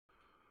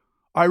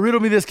All right, riddle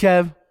me this,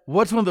 Kev.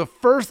 What's one of the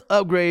first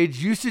upgrades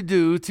you should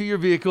do to your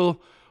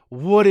vehicle?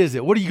 What is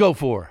it? What do you go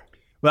for?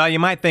 Well, you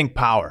might think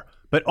power,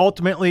 but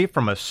ultimately,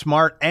 from a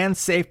smart and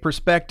safe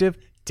perspective,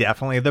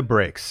 definitely the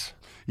brakes.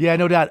 Yeah,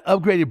 no doubt.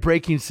 Upgraded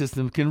braking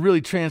system can really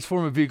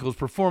transform a vehicle's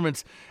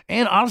performance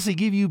and honestly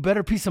give you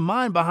better peace of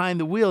mind behind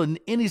the wheel in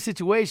any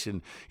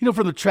situation. You know,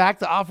 from the track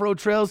to off-road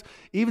trails,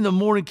 even the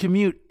morning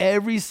commute,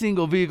 every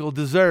single vehicle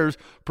deserves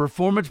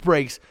performance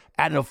brakes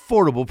at an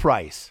affordable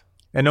price.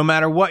 And no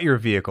matter what your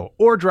vehicle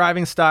or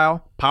driving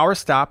style,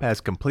 PowerStop has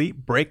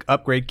complete brake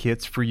upgrade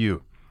kits for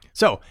you.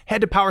 So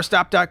head to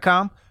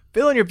PowerStop.com,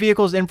 fill in your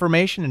vehicle's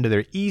information into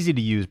their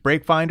easy-to-use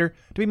brake finder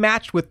to be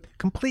matched with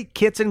complete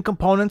kits and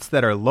components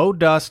that are low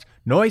dust,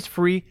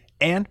 noise-free,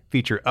 and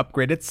feature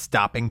upgraded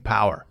stopping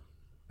power.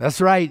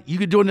 That's right. You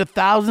could join the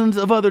thousands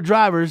of other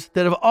drivers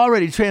that have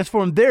already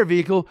transformed their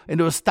vehicle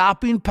into a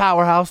stopping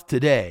powerhouse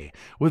today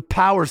with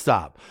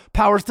PowerStop.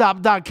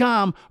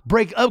 PowerStop.com,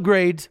 brake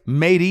upgrades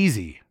made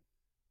easy.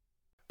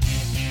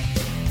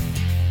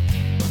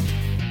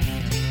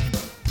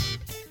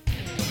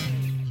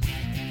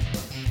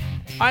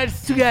 All right,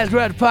 it's Two Guys Go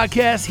Out the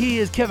Podcast. He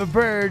is Kevin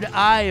Bird.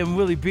 I am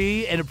Willie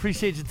B. and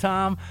appreciate your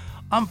time.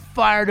 I'm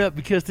fired up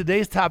because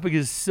today's topic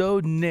is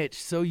so niche,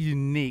 so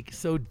unique,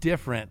 so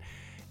different.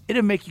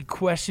 It'll make you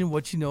question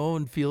what you know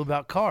and feel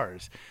about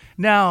cars.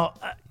 Now,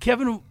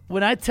 Kevin,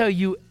 when I tell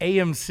you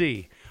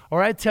AMC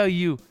or I tell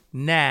you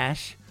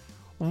Nash,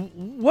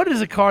 what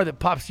is a car that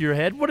pops to your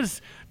head?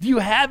 Do you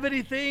have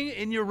anything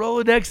in your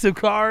Rolodex of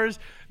cars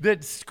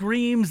that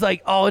screams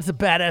like, oh, it's a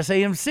badass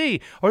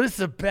AMC or this is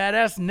a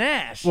badass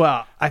Nash?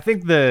 Well, I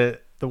think the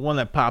one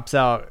that pops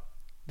out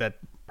that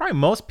probably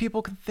most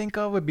people can think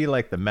of would be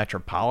like the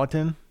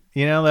Metropolitan.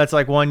 You know, that's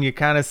like one you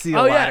kind of see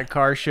a lot at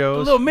car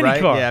shows. A little mini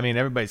car. Yeah, I mean,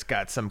 everybo's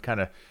got some kind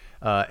of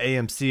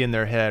AMC in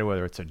their head,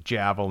 whether it's a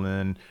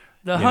Javelin.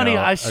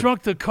 I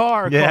Shrunk the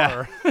Car.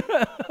 Yeah.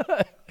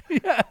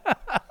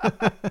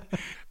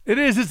 It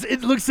is.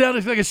 It looks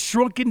like a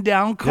shrunken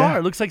down car. Yeah.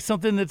 It looks like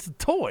something that's a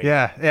toy.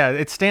 Yeah.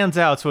 It stands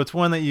out. So it's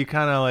one that you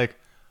kind of like,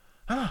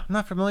 I'm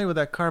not familiar with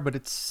that car, but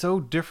it's so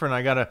different.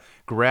 I got to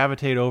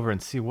gravitate over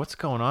and see what's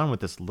going on with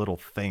this little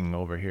thing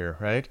over here,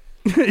 right?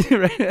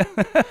 Right.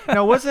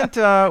 Now,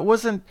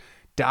 wasn't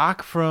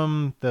Doc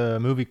from the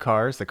movie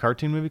Cars, the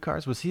cartoon movie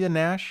Cars, was he a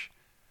Nash?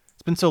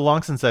 It's been so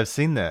long since I've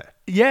seen that.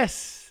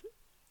 Yes.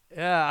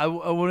 Yeah, I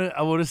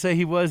want to say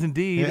he was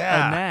indeed a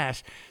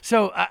Nash.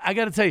 So I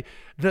got to tell you,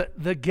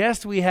 the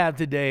guest we have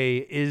today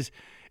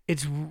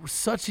it's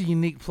such a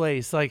unique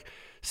place. Like,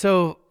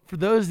 so for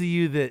those of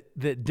you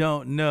that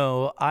don't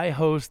know, I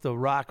host the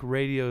rock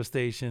radio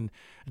station.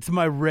 It's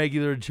my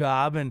regular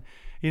job, and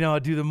I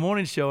do the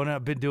morning show, and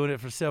I've been doing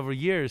it for several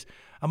years.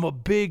 I'm a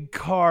big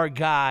car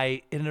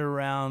guy in and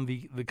around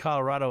the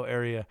Colorado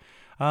area.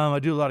 I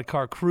do a lot of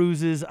car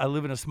cruises. I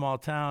live in a small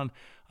town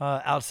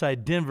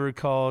outside Denver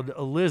called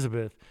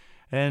Elizabeth.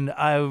 And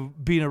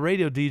being a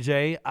radio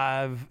DJ,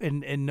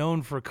 and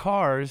known for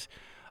cars,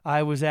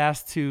 I was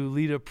asked to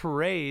lead a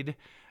parade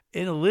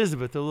in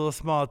Elizabeth, a little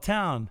small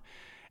town.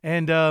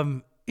 And,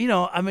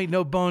 I make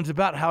no bones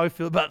about how I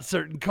feel about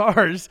certain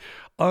cars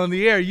on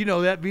the air. You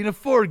know that, being a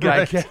Ford guy,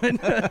 right. Kevin.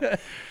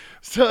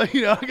 So, I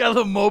got a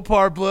little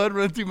Mopar blood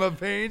running through my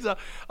veins.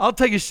 I'll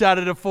take a shot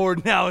at a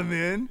Ford now and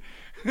then.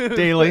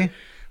 Daily.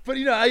 But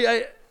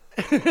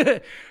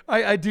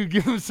I do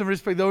give him some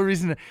respect. The only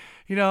reason,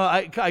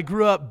 I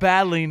grew up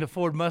battling the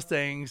Ford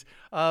Mustangs,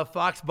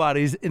 Fox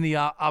bodies in the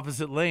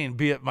opposite lane,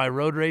 be it my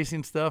road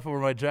racing stuff or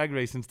my drag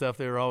racing stuff.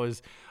 They were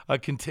always a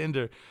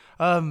contender.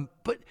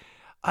 But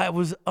I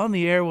was on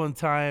the air one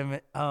time,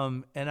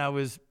 and I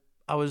was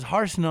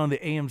harsing on the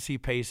AMC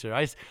Pacer.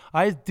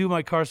 I do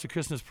my Cars for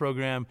Christmas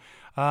program.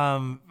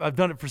 I've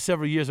done it for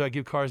several years. I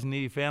give cars to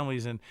needy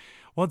families, and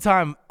one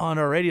time on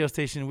our radio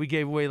station, we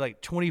gave away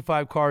like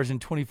 25 cars in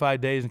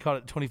 25 days and called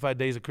it 25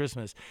 Days of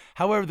Christmas.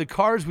 However, the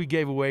cars we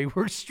gave away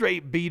were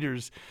straight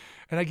beaters.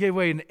 And I gave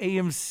away an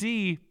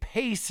AMC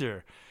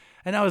Pacer.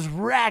 And I was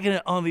ragging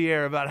it on the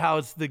air about how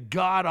it's the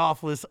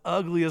god-awfulest,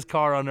 ugliest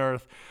car on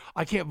earth.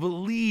 I can't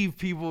believe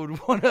people would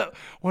want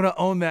to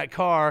own that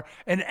car.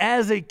 And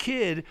as a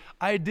kid,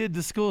 I did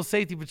the school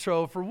safety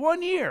patrol for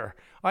 1 year.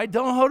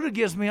 Don't hold it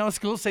against me. I was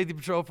school safety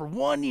patrol for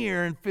 1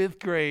 year in 5th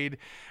grade.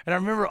 And I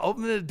remember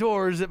opening the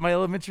doors at my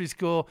elementary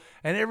school.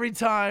 And every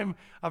time,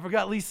 I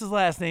forgot Lisa's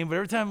last name, but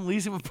every time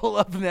Lisa would pull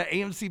up in that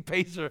AMC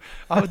Pacer,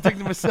 I would think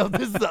to myself,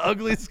 this is the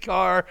ugliest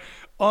car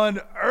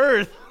on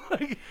earth.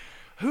 Like,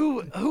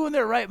 who in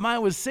their right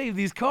mind would save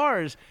these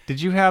cars?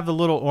 Did you have the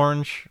little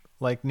orange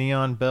like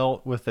neon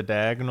belt with the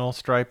diagonal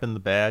stripe in the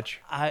badge?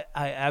 I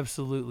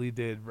absolutely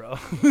did, bro.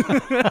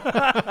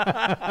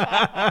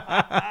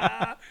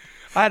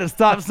 I had a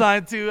stop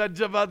sign too. I'd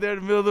jump out there in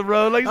the middle of the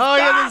road like, oh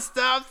yeah, the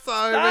stop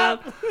sign, man.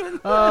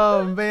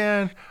 Oh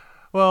man.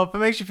 Well, if it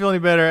makes you feel any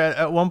better,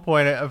 at one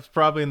point I was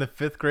probably in the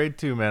 5th grade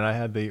too, man. I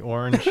had the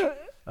orange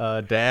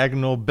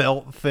diagonal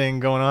belt thing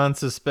going on,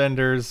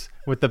 suspenders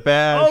with the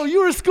badge. Oh,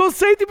 you were school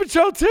safety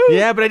patrol too?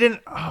 Yeah, but I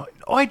didn't. Oh,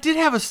 I did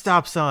have a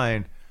stop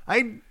sign.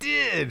 I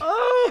did.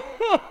 Oh,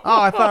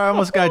 I thought I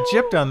almost got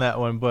gypped on that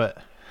one, but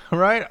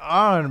right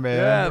on, man.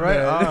 Yeah, right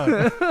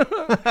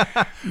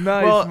on.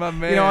 Nice, Well, my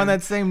man. you know, on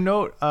that same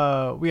note,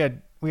 we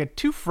had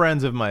two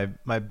friends of my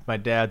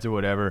dad's or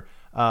whatever,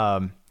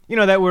 you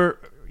know, that were,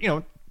 you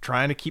know,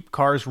 trying to keep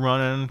cars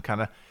running,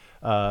 kind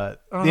of.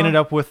 They ended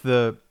up with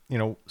the, you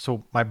know,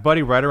 so my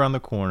buddy right around the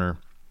corner,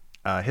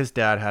 his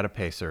dad had a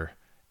Pacer,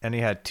 and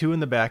he had two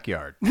in the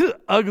backyard.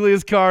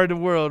 Ugliest car in the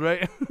world,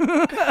 right?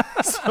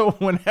 So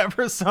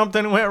whenever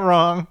something went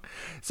wrong,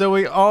 so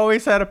we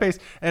always had a Pacer.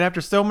 And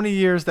after so many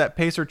years, that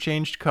Pacer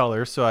changed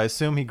color. So I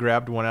assume he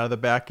grabbed one out of the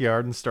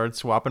backyard and started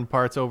swapping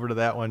parts over to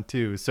that one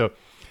too. So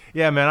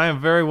yeah, man, I am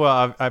very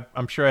well.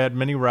 I'm sure I had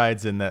many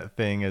rides in that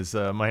thing as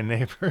my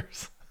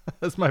neighbors,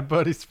 as my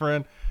buddy's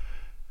friend.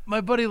 My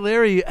buddy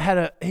Larry had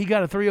a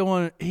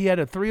 301. He had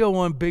a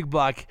 301 big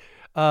block,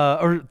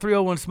 or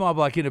 301 small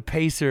block in a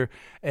Pacer,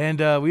 and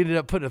we ended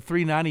up putting a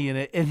 390 in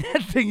it. And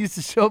that thing used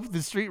to show up at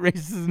the street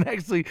races and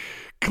actually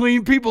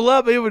clean people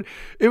up. It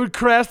would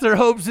crash their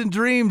hopes and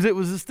dreams. It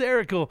was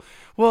hysterical.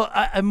 Well,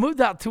 I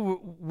moved out to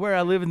where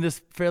I live in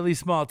this fairly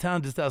small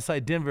town just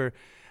outside Denver,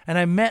 and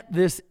I met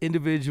this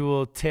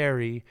individual,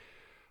 Terry,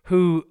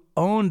 who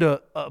owned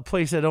a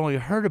place I'd only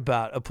heard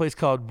about, a place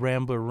called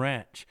Rambler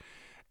Ranch.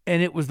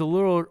 And it was the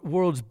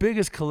world's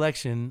biggest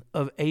collection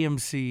of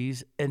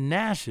AMCs and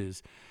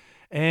Nashes.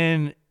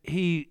 And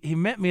he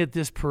met me at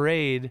this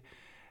parade,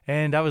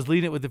 and I was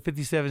leading it with the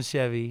 57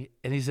 Chevy.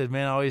 And he said,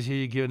 man, I always hear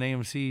you giving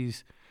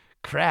AMCs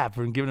crap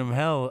and giving them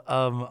hell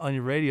on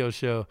your radio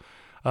show.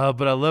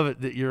 But I love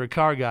it that you're a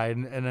car guy,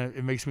 and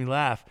it makes me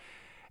laugh.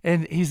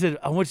 And he said,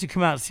 I want you to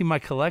come out and see my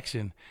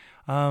collection.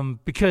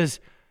 Because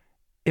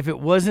if it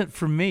wasn't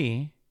for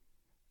me,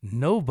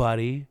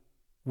 nobody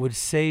would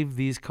save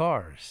these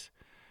cars.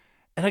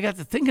 And I got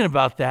to thinking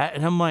about that,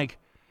 and I'm like,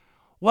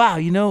 wow,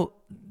 you know,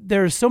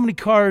 there are so many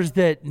cars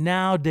that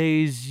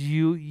nowadays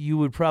you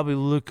would probably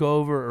look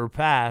over or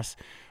pass,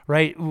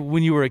 right?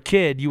 When you were a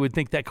kid, you would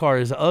think that car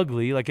is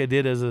ugly, like I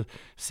did as a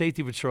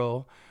safety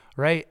patrol,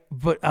 right?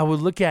 But I would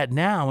look at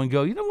now and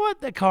go, you know what?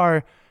 That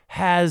car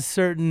has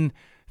certain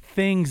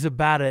things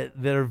about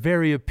it that are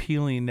very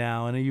appealing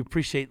now, and you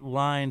appreciate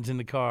lines in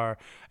the car,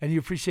 and you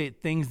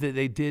appreciate things that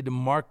they did to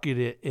market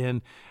it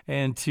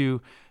and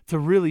to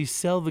really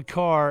sell the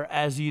car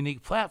as a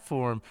unique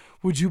platform.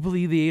 Would you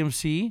believe the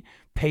AMC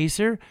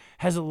Pacer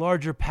has a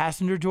larger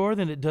passenger door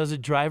than it does a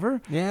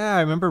driver? Yeah,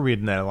 I remember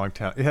reading that a long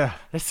time. Yeah,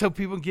 that's so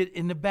people get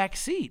in the back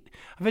seat.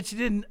 I bet you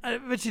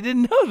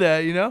didn't know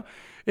that. You know,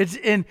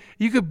 and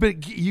you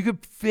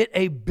could fit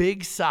a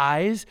big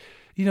size,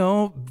 you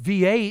know,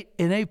 V8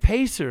 in a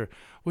Pacer.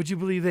 Would you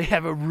believe they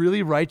have a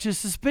really righteous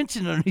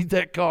suspension underneath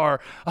that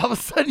car? All of a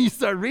sudden, you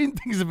start reading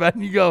things about it,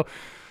 and you go,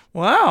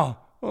 wow.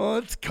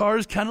 Well, this car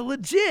is kind of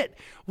legit.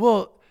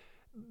 Well,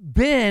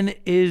 Ben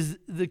is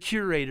the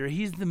curator.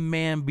 He's the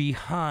man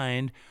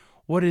behind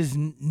what is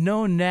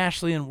known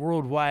nationally and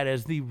worldwide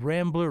as the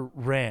Rambler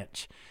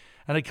Ranch.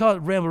 And I call it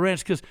Rambler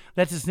Ranch because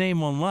that's his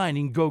name online.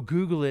 You can go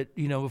Google it,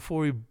 you know,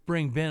 before we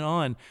bring Ben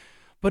on.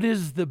 But it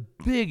is the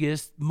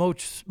biggest,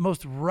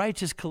 most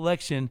righteous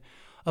collection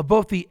of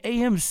both the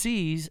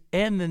AMCs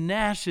and the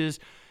Nashes.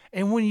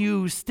 And when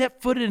you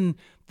step foot into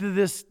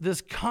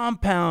this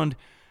compound,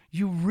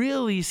 you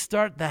really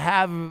start to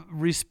have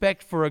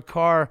respect for a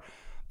car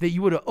that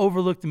you would have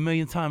overlooked a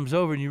million times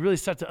over, and you really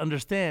start to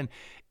understand,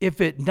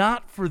 if it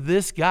not for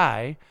this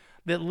guy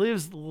that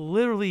lives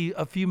literally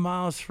a few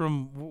miles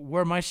from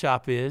where my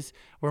shop is,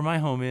 where my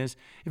home is,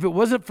 if it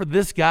wasn't for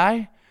this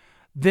guy,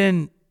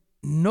 then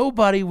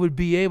nobody would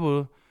be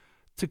able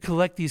to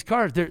collect these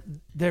cars.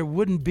 There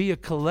wouldn't be a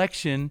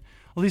collection,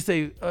 at least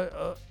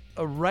a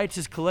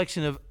righteous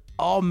collection of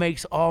all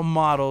makes, all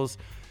models,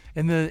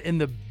 in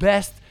the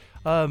best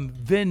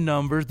VIN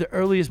numbers, the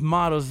earliest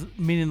models,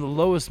 meaning the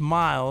lowest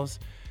miles,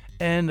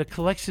 and a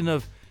collection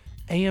of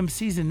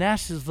AMCs and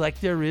Nashes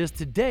like there is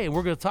today. And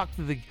we're going to talk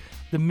to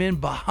the men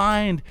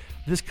behind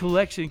this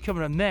collection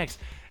coming up next.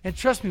 And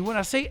trust me, when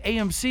I say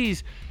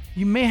AMCs,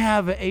 you may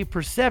have a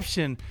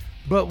perception,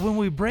 but when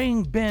we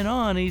bring Ben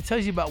on and he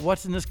tells you about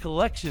what's in this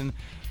collection,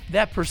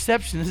 that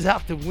perception is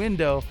out the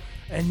window,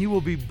 and you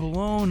will be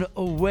blown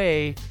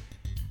away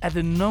at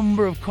the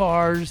number of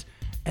cars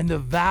and the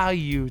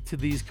value to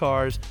these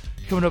cars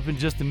coming up in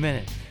just a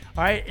minute.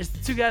 All right, it's the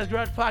Two Guys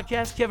Garage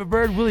Podcast. Kevin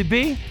Bird, Willie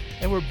B,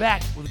 and we're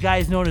back with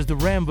guys known as the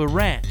Rambler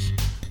Ranch.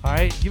 All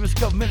right, give us a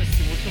couple minutes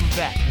and we're coming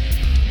back.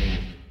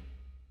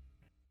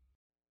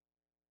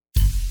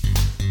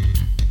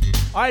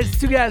 All right, it's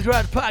the Two Guys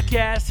Garage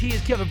Podcast. He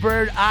is Kevin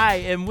Bird. I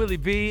am Willie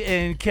B.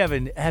 And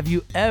Kevin, have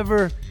you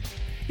ever,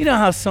 you know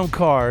how some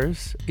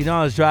cars, you know,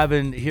 I was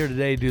driving here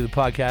today to do the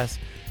podcast,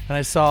 and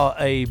I saw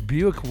a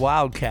Buick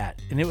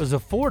Wildcat, and it was a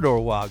four-door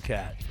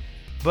Wildcat.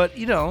 But,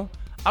 you know,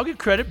 I'll give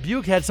credit.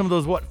 Buick had some of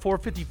those,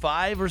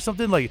 455 or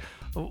something? Like,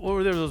 what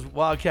were there, those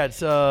Wildcats?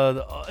 Is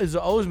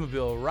an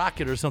Oldsmobile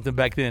Rocket or something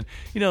back then.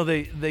 You know,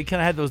 they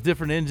kind of had those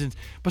different engines.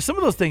 But some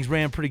of those things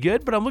ran pretty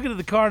good. But I'm looking at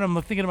the car, and I'm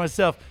thinking to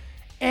myself,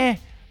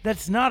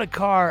 that's not a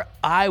car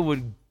I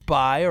would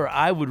buy or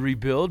I would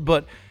rebuild.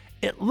 But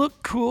it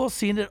looked cool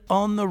seeing it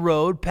on the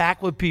road,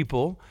 packed with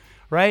people,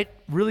 right?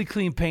 Really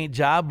clean paint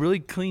job, really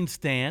clean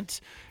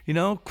stance,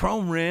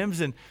 chrome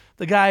rims, and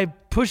the guy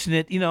pushing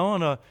it,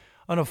 on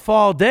a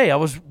fall day. I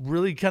was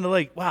really kind of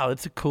like, wow,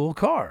 it's a cool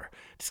car.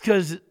 Just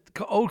because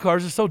old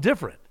cars are so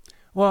different.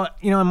 Well,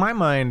 in my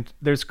mind,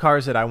 there's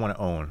cars that I want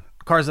to own,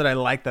 cars that I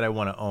like that I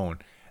want to own.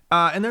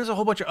 And there's a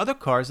whole bunch of other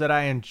cars that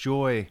I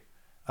enjoy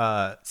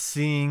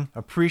seeing,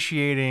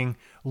 appreciating,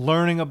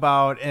 learning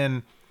about.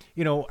 And,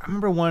 I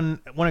remember one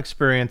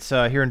experience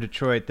here in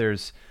Detroit.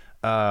 There's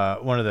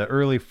one of the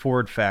early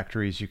Ford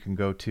factories you can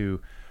go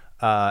to.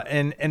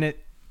 And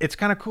it's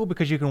kind of cool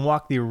because you can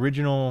walk the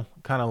original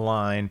kind of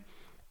line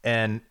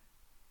and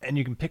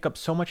you can pick up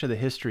so much of the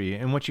history.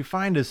 And what you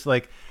find is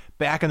like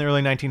back in the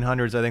early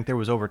 1900s, I think there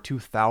was over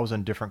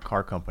 2,000 different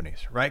car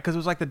companies, right? Because it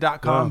was like the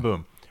dot-com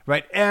boom.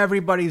 Right,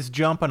 everybody's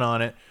jumping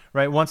on it.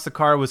 Right, once the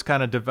car was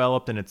kind of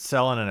developed and it's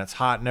selling and it's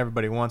hot and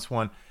everybody wants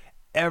one,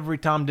 every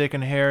Tom, Dick,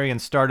 and Harry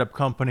and startup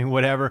company,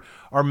 whatever,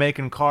 are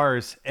making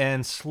cars,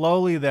 and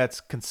slowly that's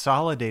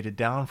consolidated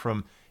down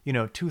from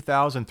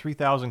 2,000,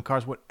 3,000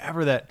 cars,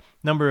 whatever that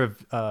number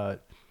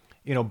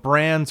of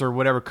brands or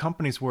whatever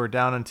companies were,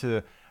 down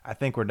into, I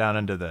think we're down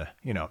into the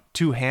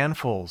two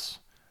handfuls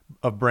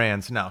of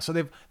brands now. So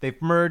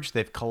they've merged,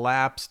 they've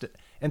collapsed,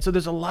 and so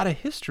there's a lot of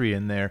history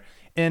in there.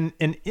 And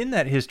in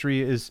that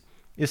history is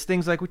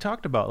things like we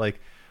talked about, like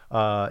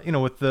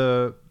with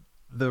the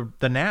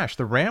Nash,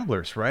 the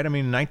Ramblers, right? I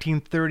mean, in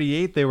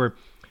 1938 they were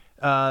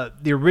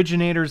the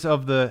originators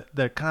of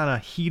the kind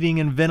of heating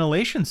and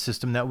ventilation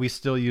system that we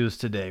still use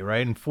today,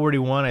 right? In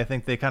 41, I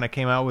think they kind of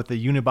came out with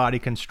the unibody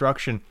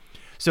construction.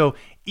 So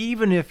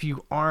even if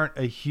you aren't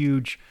a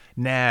huge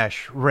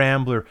Nash,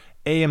 Rambler,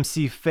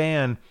 AMC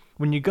fan,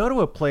 when you go to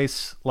a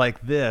place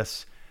like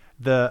this,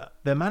 the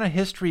amount of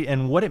history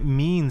and what it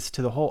means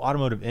to the whole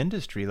automotive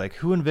industry, like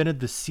who invented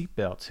the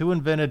seatbelts, who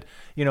invented,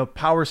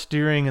 power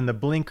steering and the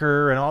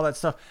blinker and all that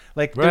stuff.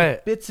 Like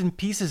there's bits and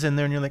pieces in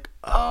there and you're like,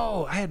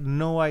 oh, I had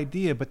no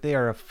idea, but they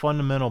are a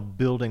fundamental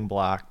building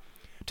block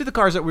to the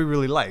cars that we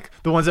really like,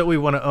 the ones that we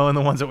want to own,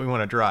 the ones that we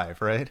want to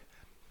drive, right?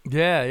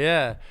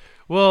 Yeah.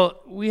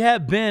 Well, we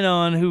have Ben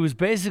on, who is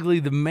basically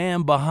the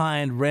man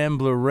behind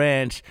Rambler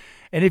Ranch.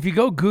 And if you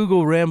go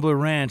Google Rambler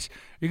Ranch,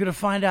 you're going to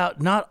find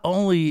out not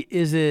only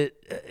is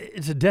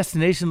it's a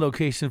destination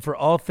location for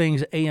all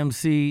things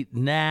AMC,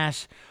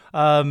 Nash.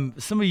 Some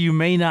of you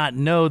may not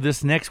know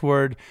this next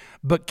word,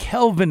 but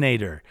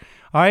Kelvinator.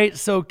 All right,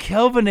 so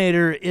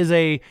Kelvinator is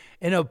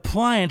an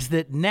appliance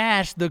that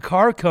Nash, the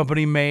car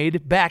company,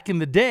 made back in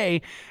the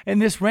day.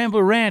 And this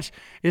Rambler Ranch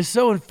is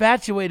so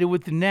infatuated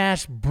with the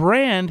Nash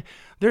brand,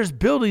 there's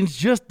buildings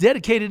just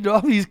dedicated to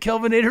all these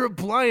Kelvinator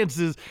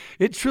appliances.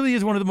 It truly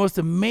is one of the most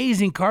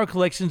amazing car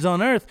collections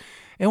on earth.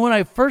 And when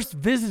I first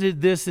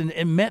visited this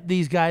and met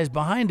these guys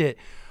behind it,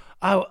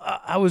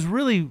 I was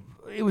really,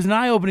 it was an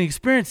eye-opening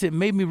experience. It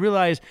made me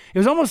realize it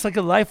was almost like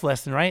a life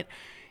lesson, right?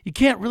 You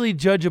can't really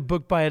judge a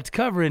book by its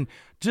cover, and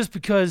just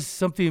because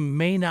something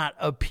may not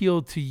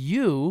appeal to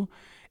you,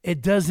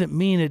 it doesn't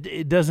mean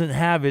it doesn't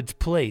have its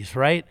place,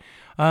 right?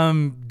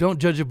 Don't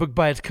judge a book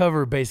by its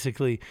cover,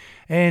 basically.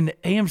 And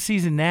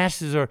AMCs and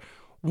Nashes are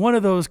one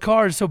of those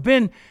cars. So,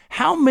 Ben,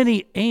 how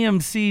many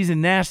AMCs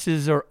and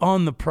Nashes are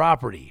on the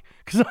property?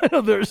 Because I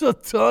know there's a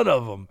ton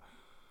of them.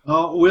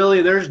 Oh,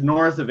 Willie, there's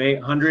north of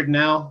 800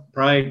 now,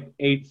 probably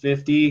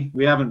 850.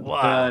 We haven't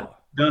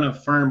done a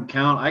firm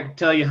count. I can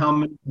tell you how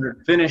many are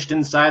finished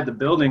inside the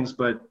buildings,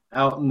 but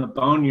out in the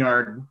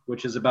boneyard,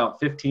 which is about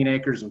 15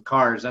 acres of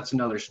cars, that's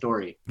another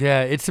story.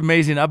 Yeah, it's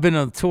amazing. I've been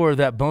on a tour of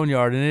that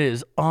boneyard, and it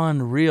is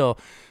unreal.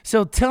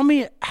 So tell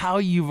me how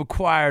you've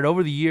acquired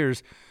over the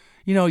years.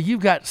 You've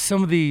got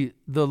some of the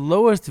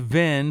lowest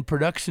VIN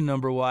production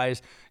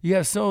number-wise. You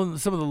have some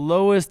of the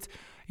lowest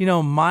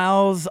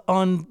miles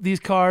on these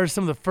cars,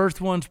 some of the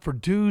first ones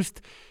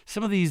produced,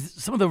 some of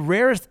the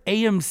rarest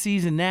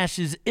AMCs and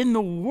Nashes in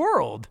the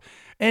world.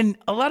 And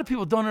a lot of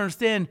people don't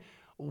understand,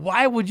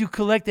 why would you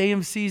collect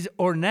AMCs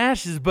or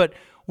Nashes? But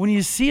when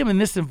you see them in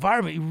this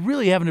environment, you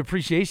really have an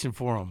appreciation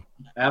for them.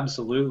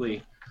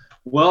 Absolutely.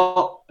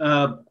 Well,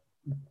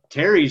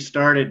 Terry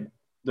started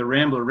the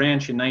Rambler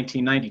Ranch in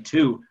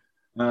 1992.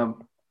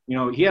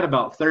 He had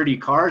about 30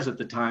 cars at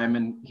the time,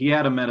 and he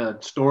had them at a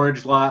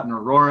storage lot in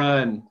Aurora,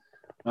 and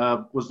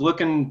was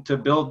looking to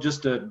build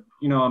just a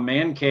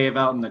man cave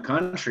out in the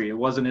country. It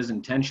wasn't his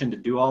intention to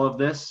do all of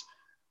this,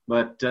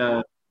 but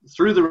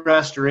through the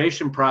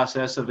restoration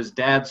process of his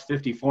dad's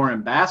 54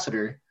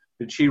 Ambassador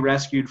that she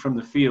rescued from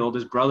the field,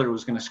 his brother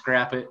was going to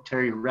scrap it.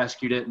 Terry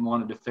rescued it and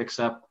wanted to fix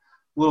up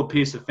a little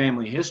piece of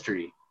family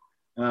history.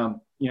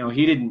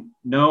 He didn't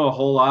know a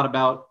whole lot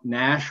about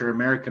Nash or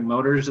American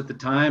Motors at the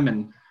time,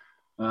 and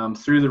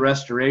through the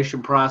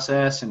restoration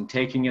process and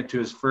taking it to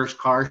his first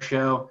car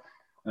show,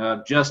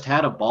 just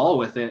had a ball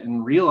with it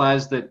and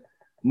realized that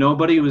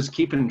nobody was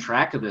keeping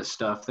track of this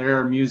stuff. There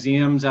are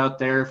museums out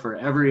there for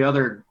every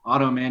other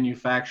auto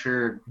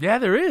manufacturer. Yeah,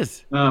 there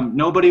is.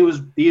 Nobody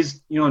was,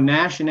 these,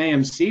 Nash and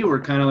AMC were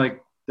kind of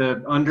like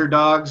the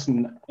underdogs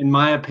and, in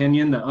my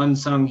opinion, the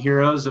unsung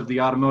heroes of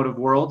the automotive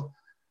world.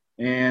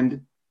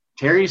 And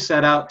Terry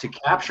set out to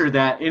capture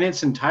that in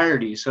its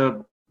entirety.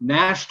 So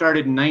Nash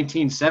started in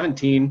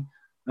 1917,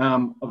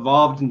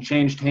 evolved and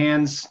changed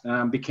hands,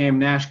 became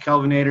Nash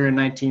Kelvinator in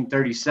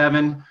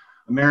 1937.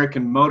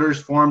 American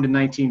Motors formed in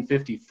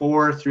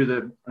 1954 through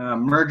the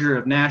merger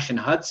of Nash and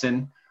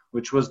Hudson,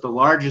 which was the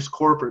largest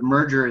corporate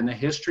merger in the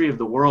history of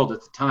the world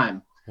at the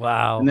time.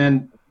 Wow. And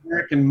then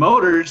American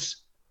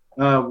Motors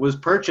was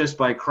purchased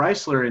by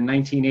Chrysler in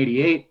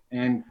 1988,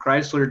 and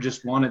Chrysler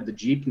just wanted the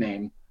Jeep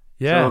name.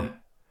 Yeah. So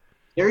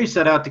Terry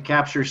set out to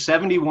capture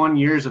 71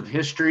 years of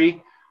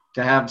history,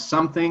 to have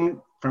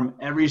something from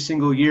every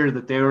single year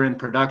that they were in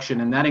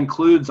production, and that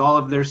includes all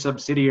of their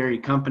subsidiary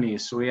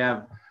companies. So we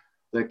have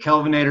the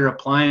Kelvinator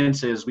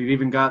appliances. We've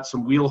even got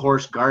some wheel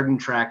horse garden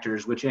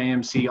tractors, which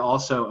AMC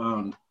also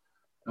owned.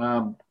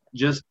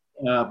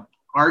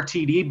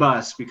 RTD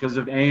bus because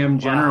of AM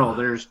General. Wow.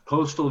 There's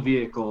postal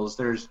vehicles.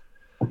 There's,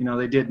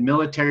 they did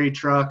military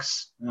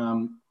trucks.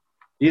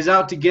 He's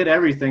out to get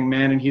everything,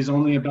 man, and he's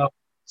only about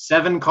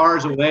 7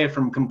 cars away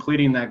from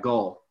completing that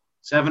goal.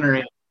 7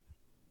 or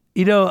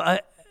 8.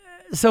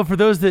 So for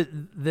those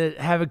that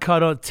haven't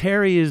caught on,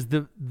 Terry is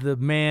the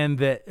man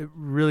that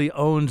really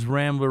owns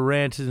Rambler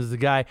Ranch and is the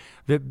guy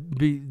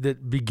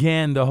that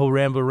began the whole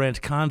Rambler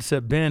Ranch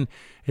concept. Ben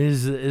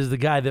is the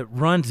guy that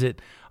runs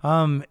it.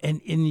 And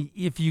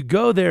if you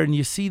go there and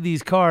you see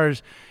these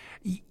cars,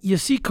 you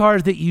see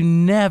cars that you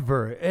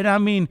never. And I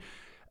mean,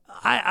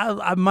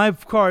 I my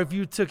car. If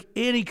you took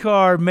any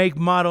car, make,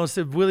 model, and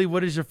said, Willie,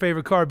 what is your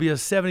favorite car? It'd be a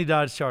 '70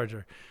 Dodge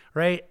Charger,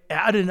 right?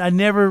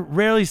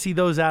 Rarely see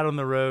those out on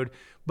the road.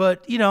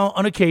 But,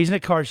 on occasion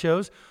at car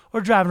shows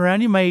or driving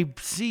around, you may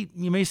see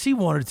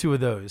 1 or 2 of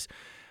those.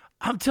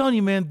 I'm telling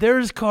you, man,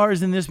 there's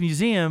cars in this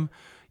museum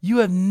you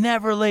have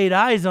never laid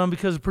eyes on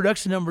because the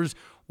production numbers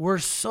were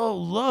so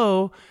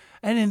low.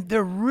 And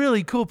they're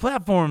really cool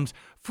platforms,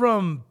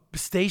 from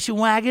station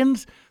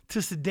wagons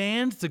to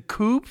sedans to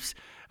coupes,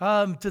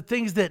 to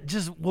things that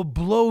just will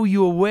blow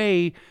you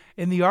away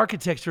in the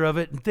architecture of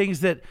it, and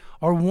things that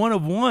are one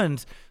of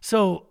ones.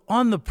 So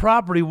on the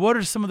property, what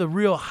are some of the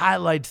real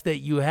highlights that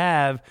you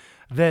have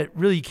that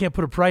really you can't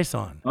put a price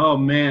on? Oh,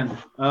 man.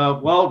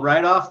 Well,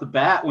 right off the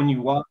bat, when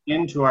you walk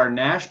into our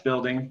Nash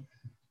building,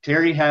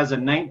 Terry has a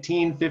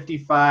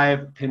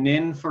 1955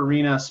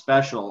 Pininfarina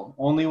Special,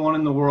 only one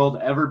in the world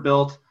ever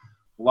built,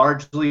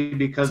 largely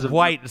because of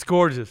white. It's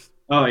gorgeous.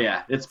 Oh,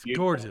 yeah. It's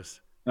beautiful. Gorgeous.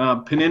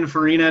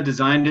 Pininfarina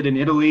designed it in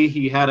Italy.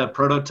 He had a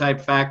prototype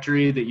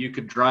factory that you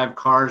could drive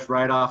cars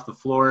right off the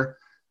floor.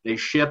 They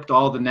shipped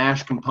all the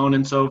Nash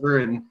components over,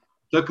 and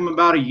took him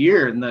about a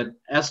year. And the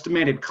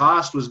estimated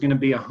cost was going to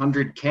be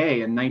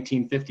 $100K in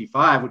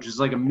 1955, which is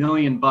like $1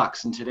 million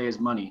in today's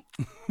money.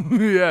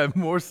 Yeah,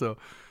 more so.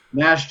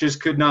 Nash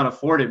just could not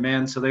afford it,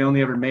 man. So they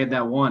only ever made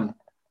that one.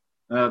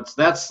 So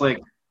that's like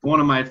one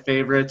of my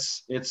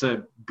favorites. It's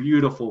a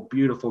beautiful,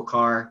 beautiful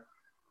car.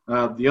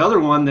 The other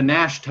one, the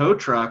Nash tow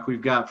truck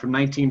we've got from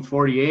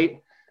 1948,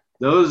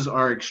 those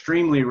are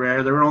extremely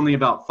rare. There were only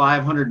about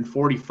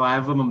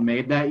 545 of them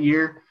made that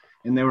year,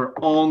 and they were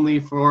only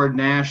for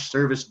Nash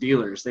service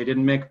dealers. They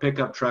didn't make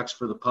pickup trucks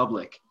for the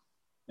public.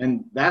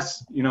 And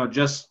that's,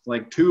 just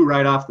like 2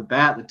 right off the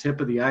bat, the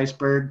tip of the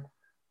iceberg.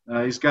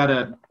 He's got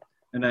an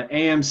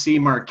AMC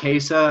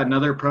Marquesa,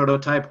 another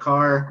prototype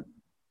car.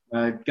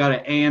 Got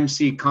an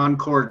AMC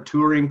Concorde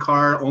touring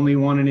car, only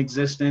one in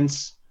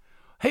existence.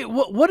 Hey,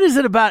 what is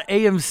it about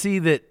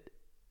AMC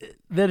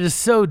that is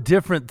so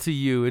different to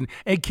you?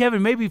 And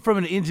Kevin, maybe from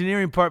an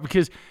engineering part,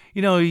 because,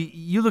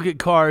 you look at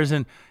cars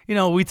and,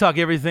 we talk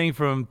everything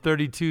from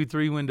 32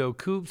 3-window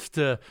coupes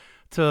to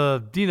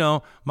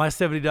my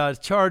 '70 Dodge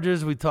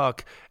Chargers. We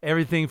talk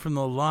everything from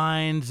the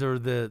lines or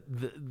the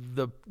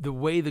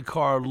way the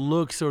car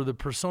looks or the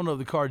persona of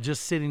the car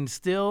just sitting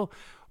still.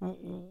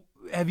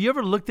 Have you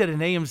ever looked at an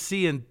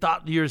AMC and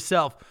thought to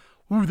yourself,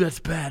 ooh, that's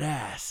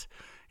badass?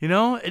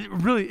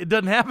 It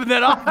doesn't happen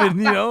that often,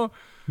 No.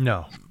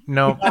 No.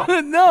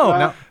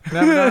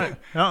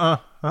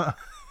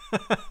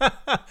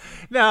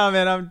 No,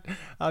 man,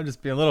 I'm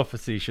just being a little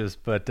facetious,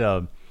 but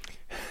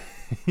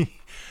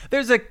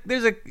there's a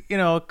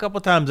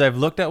couple times I've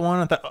looked at one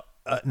and thought,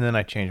 and then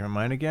I changed my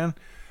mind again.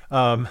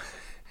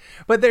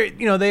 But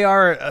they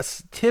are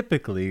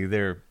typically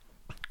they're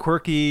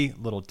quirky,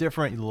 a little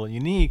different, a little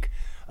unique.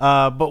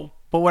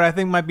 But what I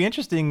think might be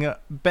interesting,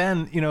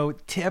 Ben,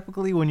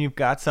 typically when you've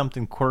got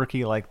something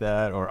quirky like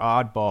that or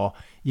oddball,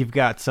 you've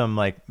got some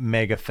like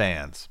mega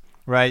fans,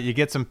 right? You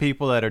get some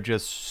people that are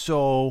just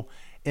so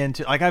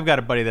into, like I've got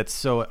a buddy that's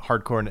so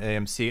hardcore into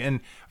AMC.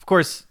 And of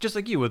course, just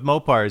like you with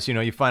Mopars,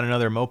 you find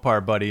another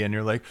Mopar buddy and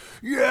you're like,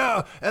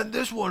 yeah, and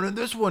this one and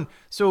this one.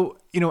 So,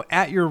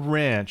 at your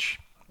ranch,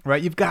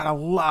 right, you've got a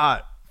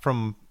lot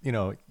from,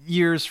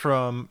 years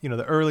from,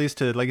 the earliest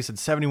to, like you said,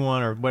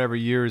 71 or whatever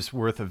years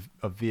worth of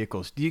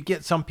vehicles. Do you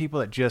get some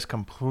people that just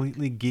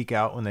completely geek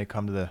out when they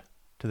come to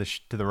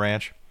the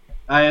ranch?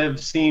 I have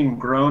seen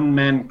grown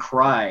men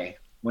cry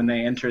when they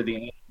enter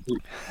the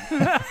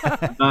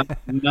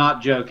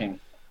not joking.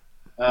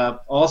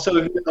 Also,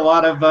 you get a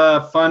lot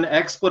of fun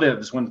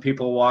expletives when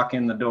people walk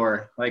in the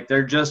door. Like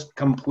they're just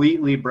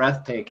completely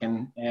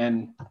breathtaking,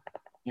 and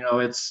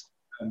it's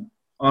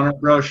on a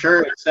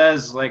brochure. It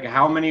says like,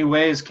 how many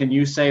ways can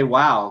you say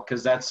wow?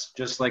 Because that's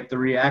just like the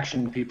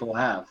reaction people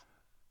have.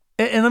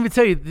 And let me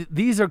tell you,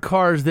 these are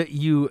cars that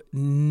you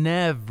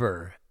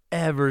never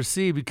ever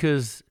see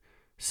because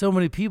so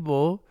many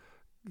people,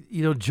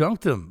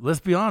 junked them. Let's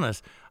be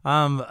honest.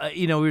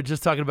 We were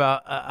just talking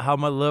about how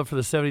my love for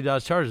the 70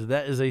 Dodge Charger.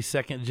 That is a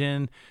second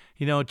gen,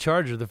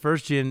 Charger. The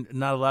first gen,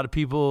 not a lot of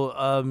people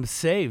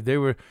saved. They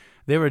were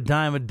a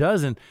dime a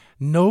dozen.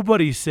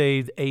 Nobody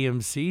saved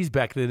AMCs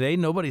back in the day.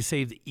 Nobody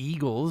saved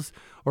Eagles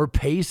or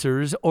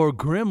Pacers or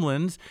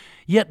Gremlins.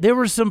 Yet there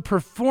were some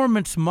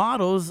performance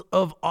models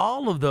of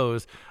all of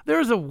those. There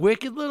was a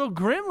wicked little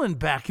Gremlin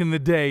back in the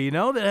day,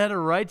 that had a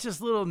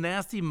righteous little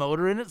nasty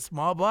motor in it,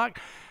 small block.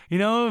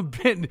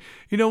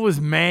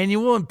 Was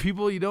manual, and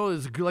people, it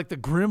was like the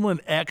Gremlin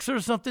X or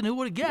something. Who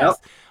would have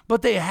guessed? Yep.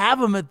 But they have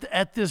them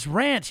at this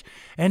ranch,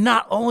 and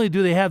not only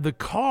do they have the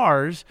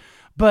cars,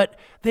 but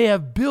they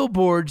have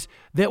billboards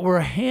that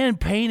were hand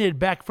painted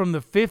back from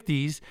the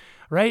 50s,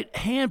 right?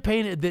 Hand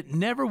painted that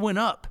never went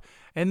up.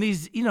 And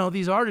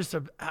these artists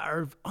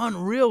are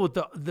unreal with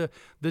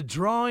the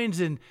drawings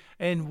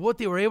and what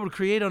they were able to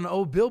create on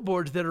old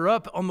billboards that are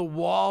up on the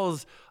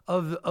walls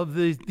of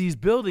these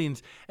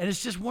buildings. And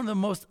it's just one of the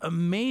most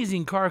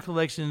amazing car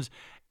collections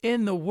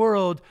in the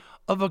world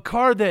of a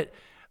car that,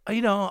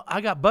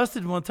 I got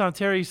busted one time.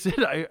 Terry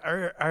said,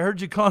 I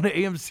heard you calling the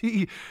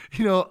AMC,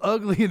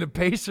 ugly and the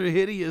Pacer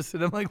hideous.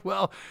 And I'm like,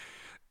 well,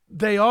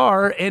 they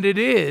are, and it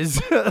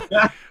is.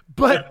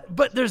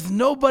 but there's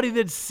nobody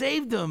that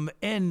saved them.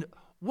 And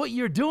what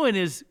you're doing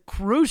is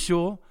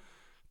crucial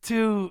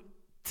to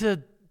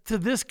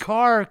this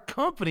car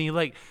company.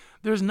 Like,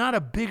 there's not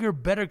a bigger,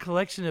 better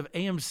collection of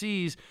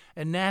AMCs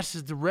and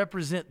Nash's to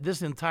represent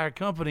this entire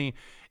company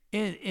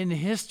in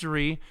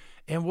history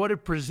and what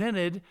it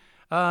presented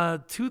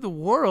to the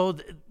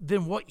world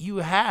than what you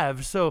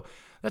have. So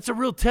that's a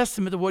real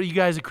testament to what you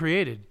guys have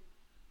created.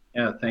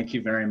 Yeah, thank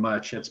you very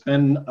much. It's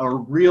been a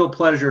real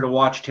pleasure to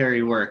watch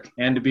Terry work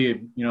and to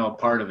be, a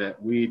part of it.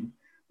 We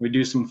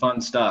do some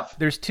fun stuff.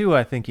 There's two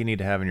I think you need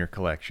to have in your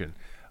collection.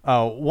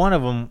 One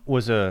of them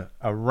was a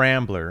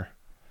Rambler.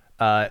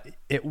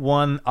 It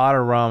won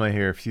Autorama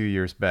here a few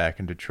years back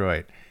in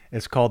Detroit.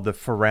 It's called the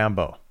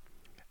Ferrambo.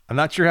 I'm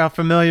not sure how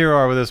familiar you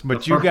are with this,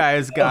 but you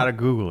guys got to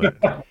Google it.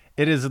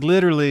 It is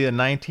literally a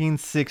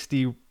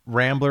 1960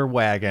 Rambler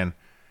wagon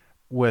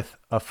with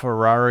a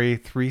Ferrari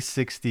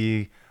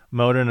 360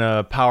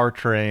 Modena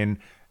powertrain,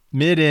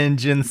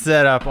 mid-engine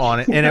setup on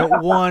it, and it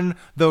won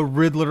the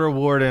Riddler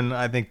Award in,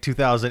 I think,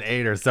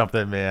 2008 or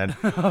something, man.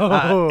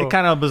 It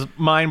kind of was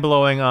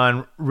mind-blowing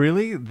on,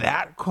 really?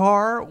 That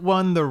car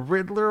won the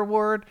Riddler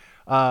Award?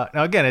 Now,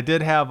 again, it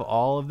did have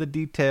all of the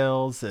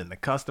details and the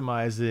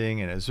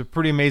customizing, and it was a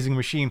pretty amazing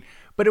machine,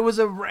 but it was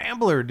a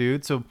Rambler,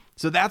 dude. So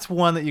that's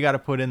one that you got to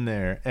put in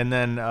there. And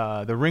then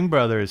the Ring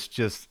Brothers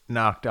just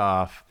knocked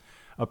off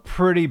a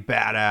pretty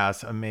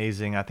badass,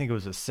 amazing, I think it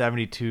was a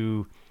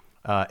 72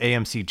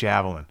 AMC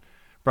Javelin.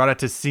 Brought it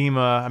to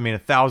SEMA.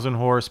 1,000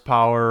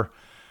 horsepower.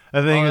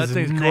 I think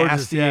it's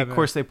nasty. Yeah, of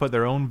course, they put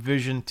their own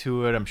vision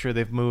to it. I'm sure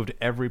they've moved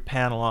every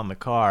panel on the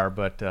car.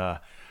 But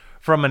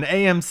from an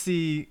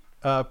AMC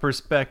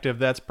perspective,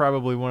 that's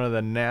probably one of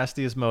the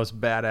nastiest, most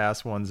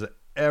badass ones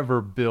ever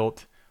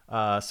built.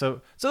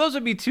 So those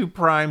would be two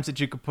primes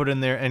that you could put in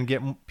there and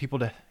get people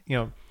to,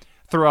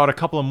 throw out a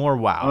couple of more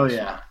wows. Oh,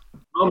 yeah.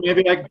 Well,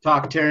 maybe I could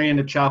talk Terry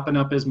into chopping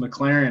up his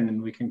McLaren,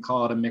 and we can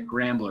call it a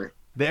McRambler.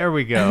 There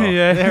we go.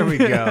 Yeah. There we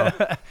go.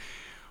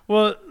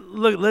 Well,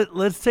 look,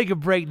 let's take a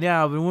break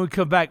now. But when we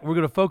come back, we're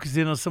going to focus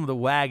in on some of the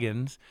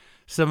wagons.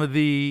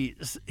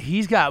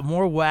 He's got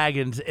more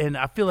wagons, and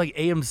I feel like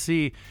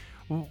AMC,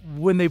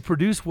 when they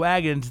produce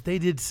wagons, they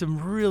did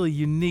some really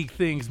unique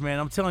things, man.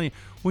 I'm telling you,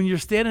 when you're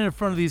standing in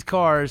front of these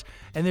cars,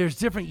 and there's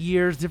different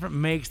years, different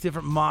makes,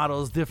 different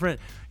models, different,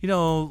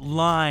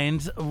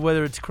 lines,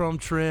 whether it's chrome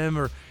trim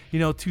or,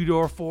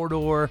 2-door,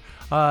 4-door,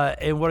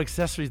 and what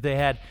accessories they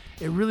had.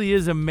 It really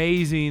is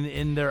amazing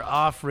in their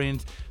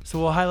offerings. So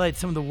we'll highlight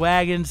some of the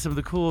wagons, some of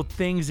the cool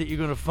things that you're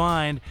going to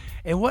find,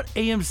 and what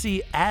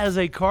AMC as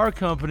a car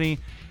company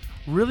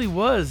really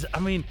was.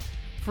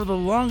 For the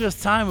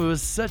longest time, it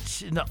was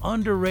such an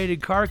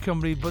underrated car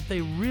company, but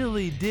they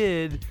really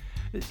did,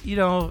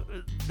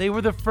 they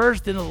were the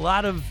first in a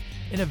lot of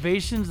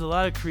innovations, a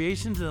lot of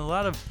creations, and a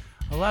lot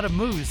of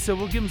moves. So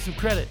we'll give them some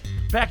credit.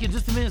 Back in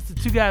just a minute, it's the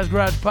Two Guys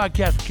Garage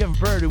Podcast with Kevin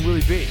Bird and Willie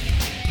B.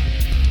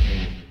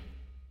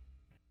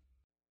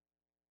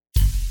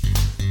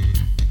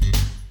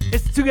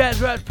 It's the Two Guys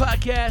Garage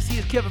Podcast. He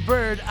is Kevin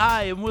Bird.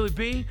 I am Willie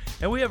B.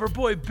 And we have our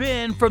boy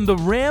Ben from the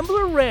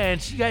Rambler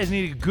Ranch. You guys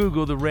need to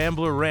Google the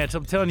Rambler Ranch.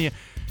 I'm telling you,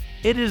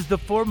 it is the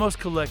foremost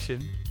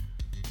collection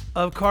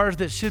of cars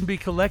that shouldn't be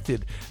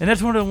collected. And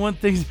that's one of the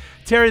things,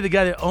 Terry, the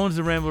guy that owns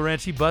the Rambler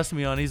Ranch, he busted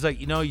me on. He's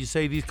like, you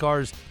say these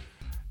cars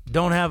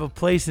don't have a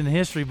place in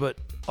history, but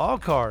all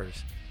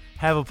cars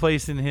have a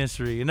place in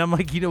history. And I'm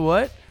like, you know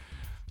what?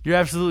 You're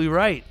absolutely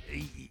right.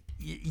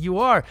 You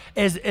are.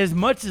 As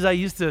much as I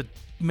used to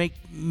make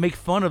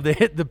fun of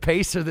the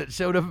Pacer that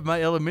showed up at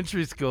my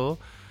elementary school,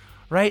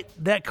 right?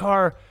 That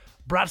car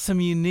brought some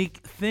unique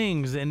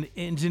things and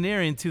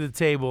engineering to the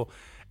table.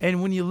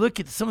 And when you look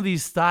at some of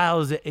these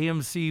styles that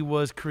AMC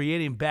was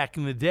creating back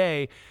in the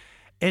day,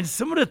 and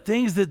some of the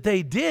things that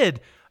they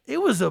did,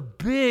 it was a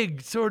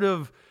big sort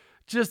of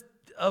just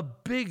a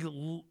big,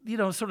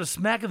 sort of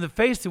smack in the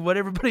face to what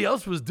everybody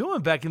else was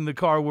doing back in the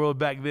car world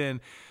back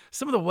then.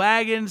 Some of the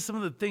wagons, some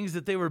of the things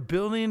that they were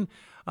building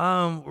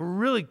were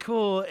really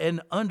cool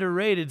and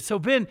underrated. So,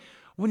 Ben,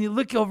 when you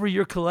look over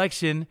your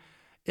collection,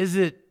 is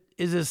it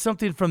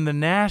something from the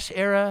Nash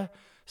era,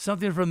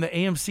 something from the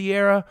AMC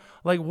era?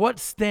 Like, what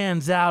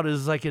stands out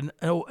as like an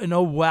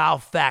oh wow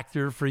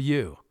factor for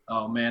you?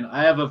 Oh, man,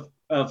 I have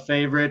a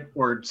favorite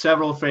or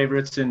several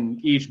favorites in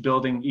each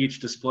building, each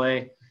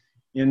display.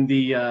 In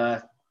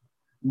the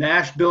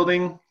Nash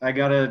building, I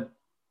got to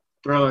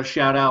throw a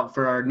shout out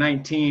for our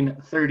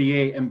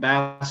 1938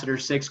 Ambassador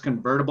 6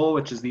 convertible,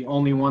 which is the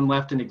only one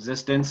left in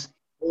existence.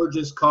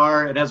 Gorgeous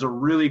car. It has a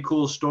really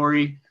cool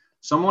story.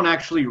 Someone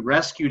actually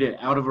rescued it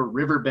out of a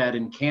riverbed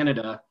in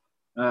Canada.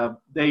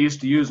 They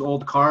used to use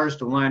old cars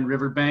to line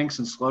riverbanks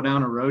and slow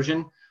down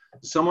erosion.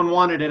 Someone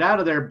wanted it out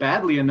of there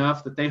badly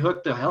enough that they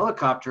hooked a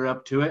helicopter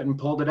up to it and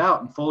pulled it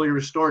out and fully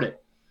restored it.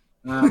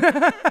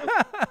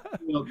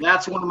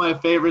 That's one of my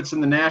favorites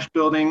in the Nash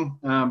building.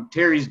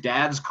 Terry's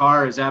dad's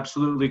car is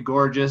absolutely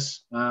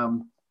gorgeous.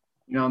 And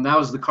that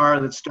was the car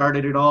that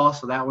started it all,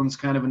 so that one's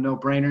kind of a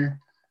no-brainer.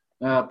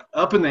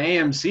 Up in the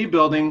AMC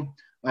building,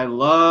 I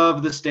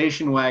love the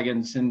station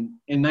wagons. And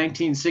in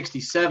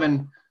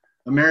 1967,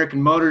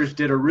 American Motors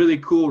did a really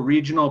cool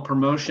regional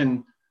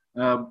promotion.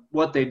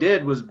 What they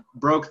did was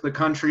broke the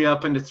country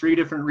up into 3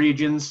 different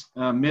regions,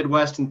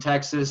 Midwest and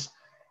Texas,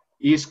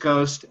 East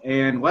Coast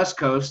and West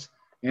Coast.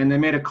 And they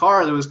made a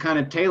car that was kind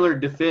of tailored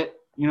to fit,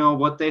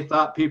 what they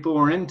thought people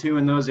were into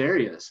in those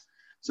areas.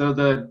 So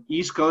the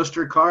East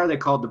Coaster car, they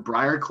called the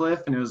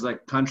Briarcliff, and it was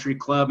like country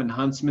club and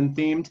huntsman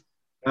themed.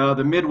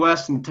 The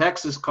Midwest and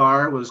Texas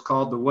car was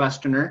called the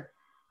Westerner.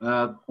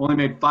 Only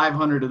made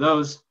 500 of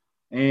those.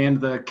 And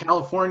the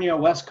California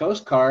West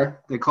Coast car,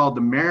 they called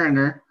the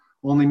Mariner,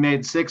 only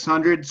made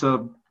 600.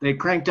 So they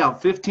cranked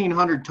out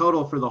 1,500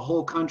 total for the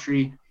whole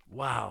country.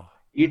 Wow.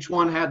 Each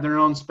one had their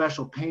own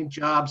special paint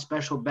job,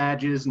 special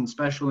badges, and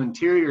special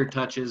interior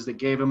touches that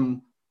gave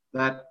them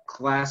that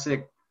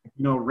classic,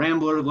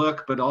 Rambler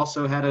look, but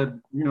also had a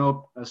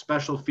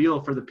special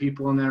feel for the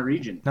people in that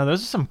region. Now,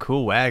 those are some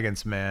cool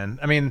wagons, man.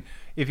 I mean,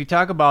 if you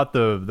talk about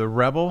the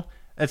Rebel,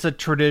 it's a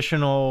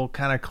traditional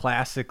kind of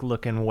classic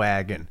looking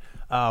wagon.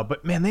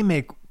 But man, they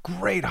make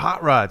great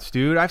hot rods,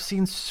 dude. I've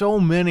seen so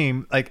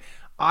many. Like,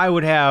 I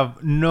would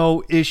have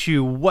no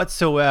issue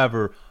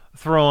whatsoever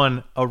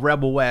throwing a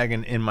Rebel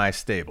wagon in my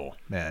stable,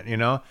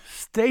 man,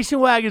 Station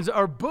wagons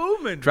are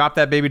booming. Drop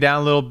that baby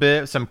down a little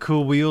bit, some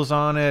cool wheels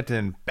on it,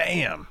 and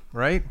bam,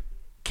 right?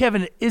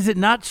 Kevin, is it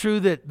not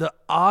true that the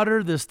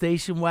odder the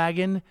station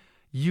wagon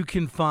you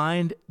can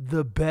find,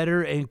 the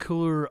better and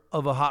cooler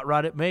of a hot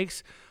rod it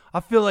makes? I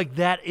feel like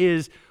that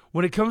is,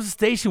 when it comes to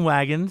station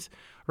wagons,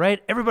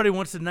 right? Everybody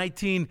wants a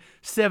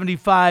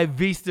 1975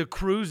 Vista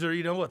Cruiser,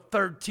 with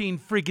 13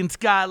 freaking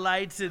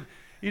skylights and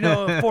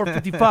a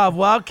 455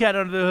 Wildcat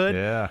under the hood.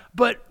 Yeah.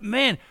 But,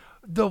 man,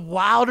 the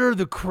wilder,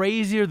 the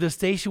crazier the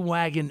station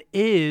wagon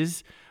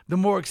is, the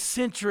more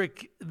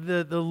eccentric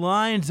the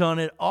lines on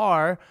it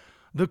are,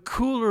 the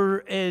cooler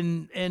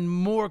and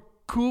more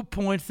cool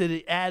points that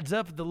it adds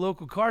up at the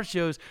local car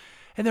shows.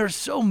 And there are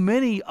so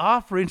many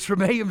offerings from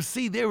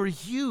AMC. They were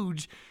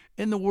huge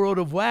in the world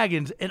of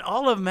wagons, and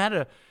all of them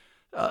had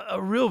a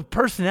real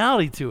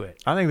personality to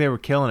it. I think they were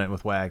killing it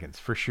with wagons,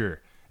 for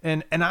sure.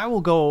 And I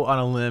will go on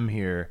a limb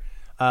here.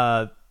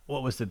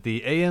 What was it?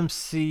 The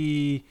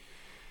AMC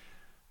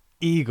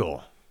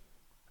Eagle.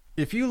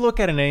 If you look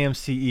at an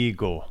AMC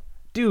Eagle,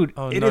 dude,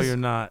 you're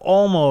not.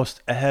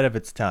 Almost ahead of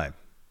its time.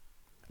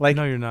 Like,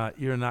 no, you're not.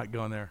 You're not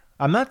going there.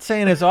 I'm not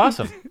saying it's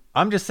awesome.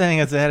 I'm just saying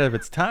it's ahead of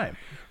its time,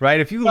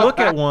 right? If you look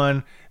at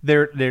one,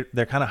 they're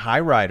kind of high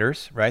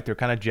riders, right? They're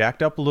kind of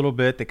jacked up a little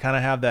bit. They kind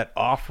of have that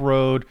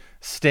off-road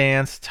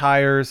stance,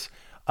 tires,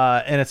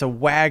 and it's a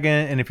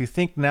wagon. And if you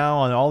think now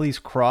on all these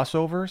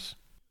crossovers,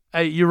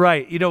 hey, you're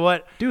right. You know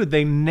what? Dude,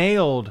 they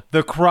nailed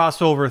the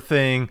crossover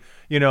thing,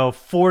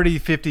 40,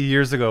 50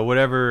 years ago,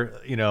 whatever,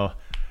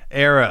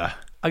 era.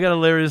 I got a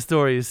hilarious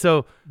story.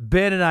 So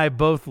Ben and I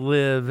both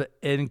live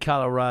in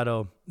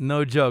Colorado.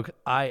 No joke.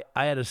 I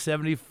had a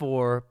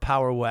 74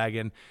 Power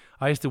Wagon.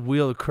 I used to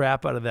wheel the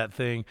crap out of that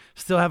thing.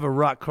 Still have a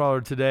rock crawler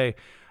today.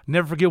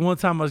 Never forget one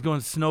time I was going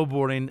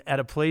snowboarding at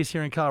a place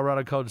here in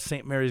Colorado called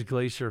St. Mary's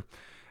Glacier.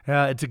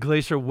 It's a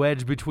glacier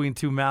wedged between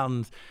 2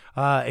 mountains,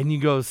 and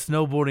you go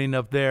snowboarding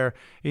up there,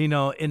 in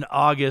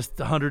August,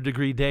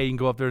 100-degree day, you can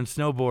go up there and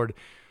snowboard.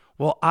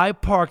 Well, I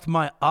parked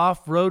my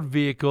off-road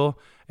vehicle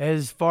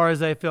as far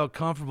as I felt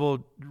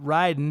comfortable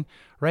riding,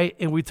 right?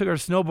 And we took our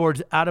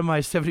snowboards out of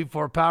my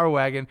 74 Power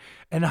Wagon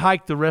and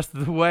hiked the rest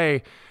of the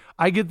way.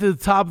 I get to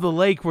the top of the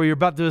lake where you're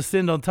about to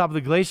ascend on top of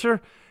the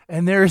glacier,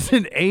 and there's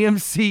an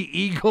AMC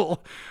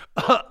Eagle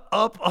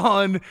up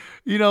on,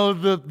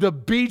 the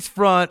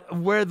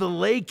beachfront where the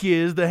lake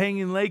is, the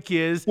hanging lake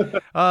is,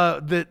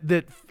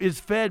 that is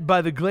fed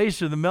by the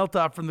glacier, the melt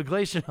off from the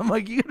glacier. I'm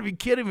like, you gotta be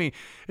kidding me.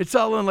 It's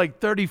all in like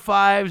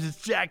 35s.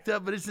 It's jacked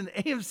up, but it's an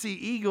AMC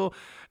Eagle.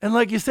 And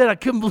like you said, I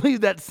couldn't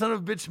believe that son of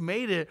a bitch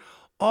made it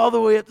all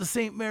the way up the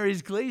St.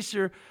 Mary's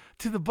Glacier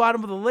to the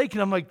bottom of the lake.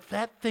 And I'm like,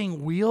 that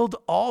thing wheeled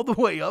all the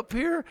way up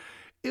here?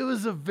 It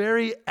was a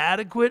very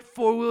adequate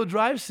four-wheel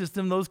drive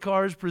system those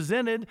cars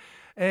presented.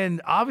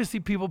 And obviously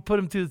people put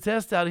them to the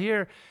test out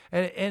here.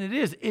 And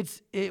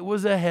it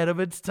was ahead of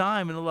its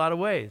time in a lot of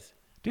ways.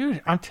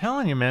 Dude, I'm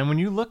telling you, man, when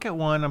you look at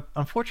one,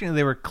 unfortunately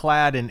they were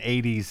clad in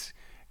 80s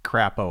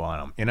crapo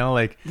on them,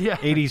 like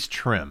 80s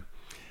trim,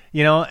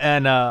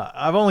 and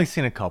I've only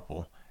seen a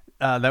couple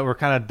that were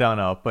kind of done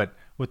up, but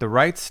with the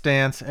right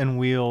stance and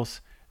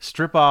wheels,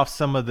 strip off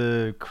some of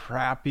the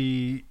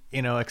crappy,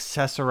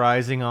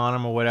 accessorizing on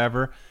them or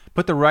whatever,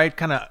 put the right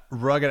kind of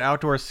rugged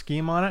outdoor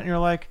scheme on it, and you're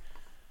like,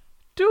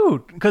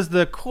 dude, because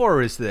the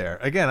core is there.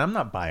 Again, I'm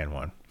not buying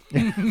one,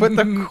 but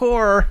the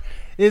core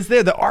is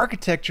there. The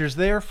architecture's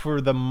there for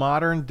the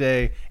modern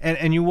day.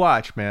 And you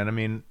watch, man. I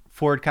mean,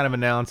 Ford kind of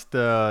announced,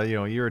 a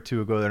year or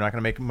two ago, they're not going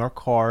to make more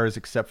cars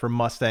except for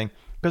Mustang,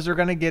 because they're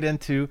going to get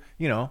into,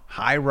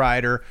 high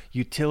rider,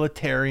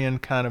 utilitarian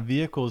kind of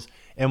vehicles.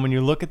 And when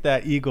you look at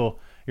that Eagle,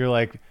 you're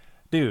like,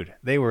 dude,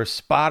 they were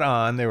spot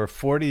on. They were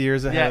 40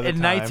 years ahead of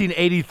the time.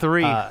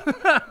 1983.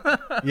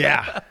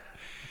 Yeah.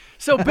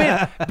 So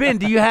Ben,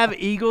 do you have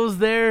Eagles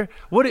there?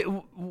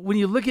 When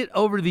you look at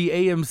over the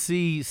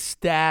AMC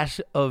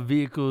stash of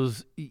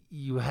vehicles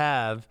you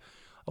have,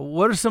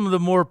 what are some of the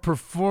more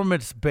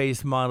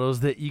performance-based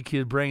models that you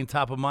could bring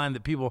top of mind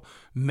that people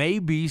may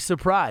be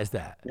surprised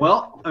at?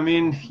 Well, I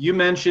mean, you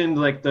mentioned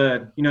like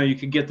you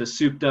could get the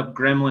souped-up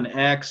Gremlin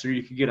X, or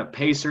you could get a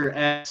Pacer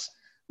X.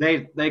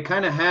 They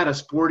kind of had a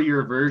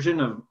sportier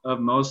version of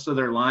most of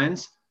their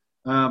lines,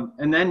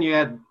 and then you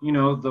had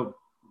the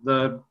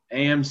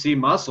AMC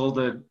muscle,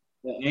 the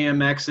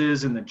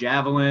AMXs and the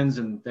Javelins,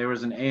 and there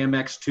was an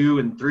AMX 2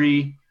 and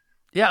 3.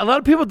 Yeah, a lot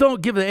of people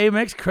don't give the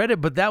AMX credit,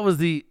 but that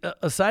was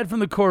aside from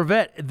the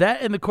Corvette,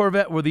 that and the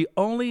Corvette were the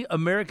only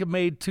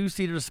American-made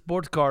two-seater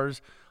sports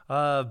cars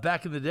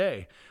back in the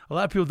day. A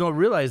lot of people don't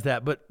realize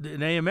that, but an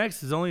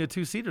AMX is only a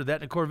two-seater. That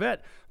and a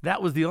Corvette,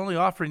 that was the only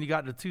offering you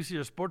got in a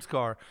two-seater sports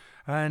car.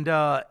 And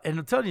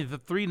I'm telling you, the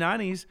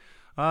 390s,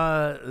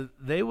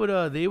 they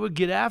would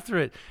get after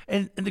it.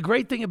 And the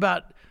great thing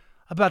about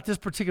this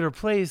particular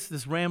place,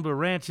 this Rambler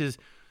Ranch, is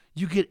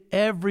you get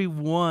every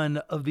one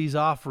of these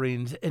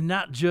offerings, and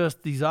not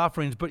just these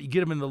offerings, but you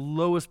get them in the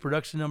lowest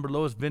production number,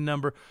 lowest VIN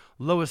number,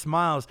 lowest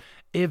miles.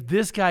 If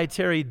this guy,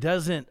 Terry,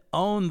 doesn't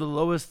own the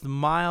lowest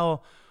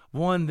mile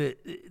one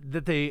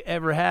that they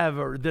ever have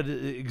or that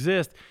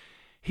exists,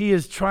 he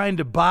is trying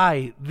to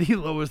buy the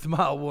lowest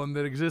mile one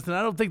that exists. And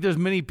I don't think there's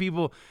many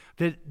people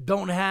that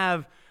don't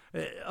have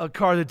a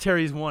car that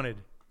Terry's wanted.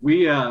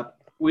 We have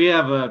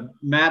a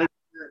Matador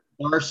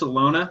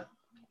Barcelona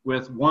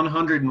with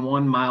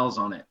 101 miles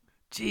on it.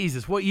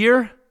 Jesus, what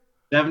year?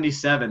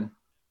 77.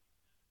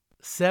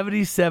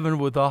 77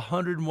 with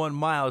 101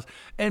 miles.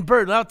 And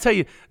Bert, I'll tell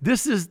you,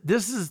 this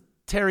is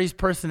Terry's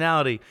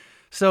personality.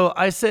 So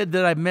I said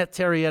that I met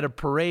Terry at a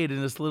parade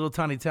in this little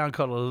tiny town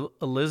called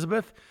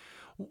Elizabeth.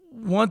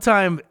 One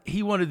time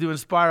he wanted to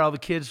inspire all the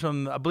kids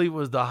from, I believe it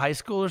was the high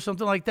school or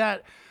something like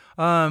that.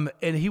 And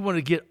he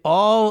wanted to get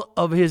all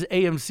of his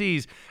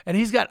AMCs, and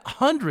he's got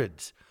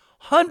hundreds.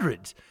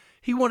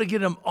 He wanted to get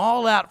them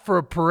all out for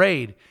a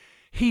parade.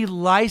 He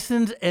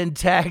licensed and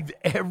tagged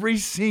every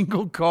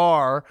single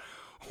car,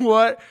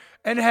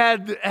 and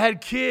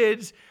had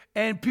kids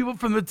and people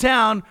from the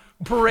town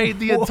parade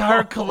the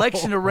entire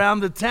collection around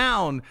the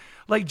town,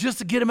 like just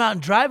to get them out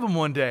and drive them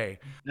one day.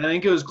 I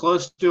think it was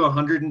close to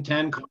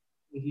 110 cars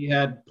he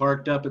had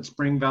parked up at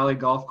Spring Valley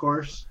Golf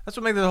Course. That's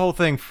what makes the whole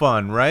thing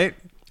fun, right?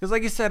 Because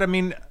like you said, I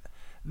mean,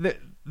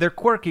 they're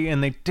quirky,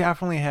 and they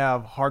definitely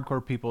have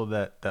hardcore people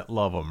that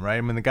love them, right?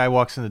 I mean, the guy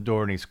walks in the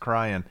door and he's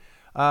crying.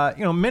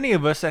 Many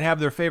of us that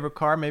have their favorite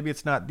car, maybe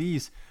it's not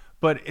these,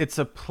 but it's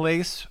a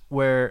place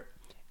where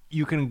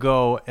you can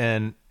go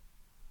and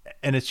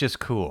it's just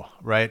cool,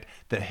 right?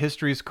 The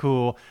history's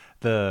cool.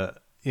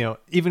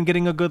 Even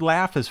getting a good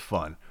laugh is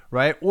fun,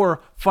 right?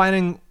 Or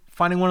finding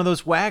one of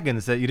those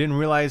wagons that you didn't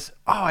realize,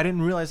 I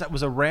didn't realize that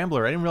was a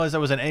Rambler. I didn't realize that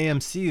was an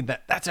AMC.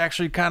 That's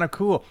actually kind of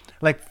cool.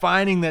 Like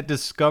finding that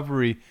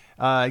discovery,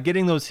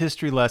 getting those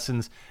history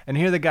lessons, and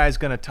here the guy's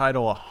going to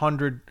title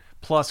 100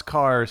 plus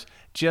cars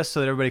just so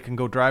that everybody can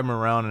go drive them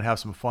around and have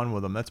some fun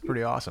with them. That's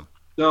pretty awesome.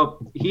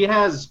 So he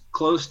has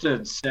close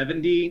to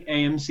 70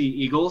 AMC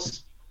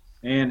Eagles,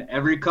 and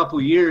every couple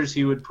years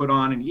he would put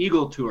on an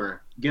Eagle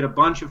tour, get a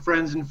bunch of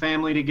friends and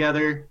family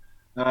together.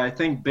 I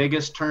think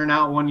biggest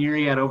turnout one year,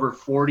 he had over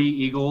 40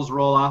 Eagles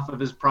roll off of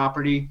his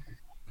property.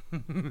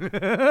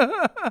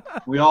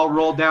 We all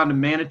rolled down to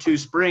Manitou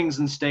Springs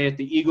and stay at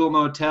the Eagle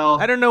Motel.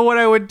 I don't know what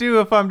I would do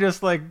if I'm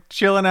just like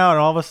chilling out and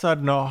all of a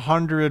sudden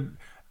 100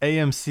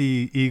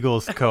 AMC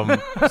Eagles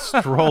come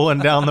strolling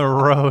down the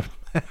road.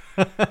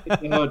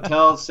 The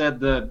hotel said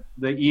the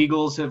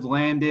Eagles have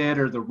landed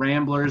or the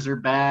Ramblers are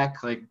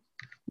back. Like,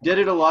 did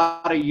it a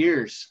lot of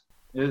years.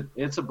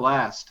 It's a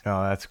blast.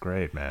 Oh, that's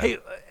great, man. Hey,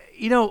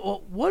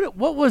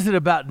 what was it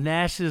about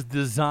Nash's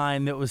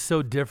design that was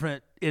so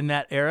different in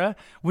that era?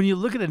 When you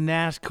look at a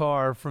Nash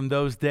car from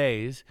those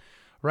days,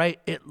 right?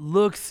 It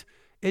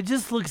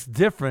just looks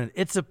different.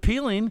 It's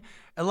appealing.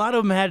 A lot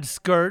of them had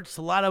skirts.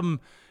 A lot of them,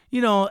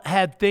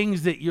 had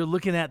things that you're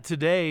looking at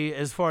today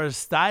as far as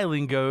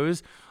styling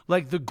goes,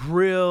 like the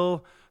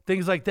grill,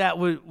 things like that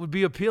would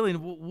be appealing.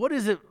 What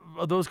is it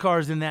of those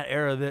cars in that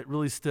era that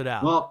really stood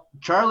out? Well,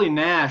 Charlie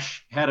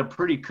Nash had a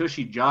pretty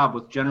cushy job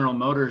with General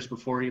Motors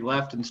before he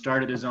left and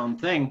started his own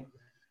thing.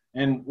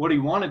 And what he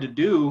wanted to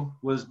do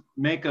was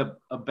make a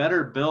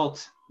better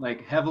built,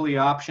 like heavily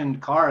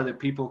optioned car that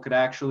people could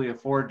actually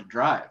afford to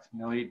drive.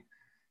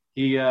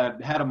 He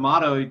had a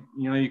motto,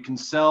 you can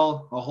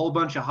sell a whole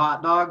bunch of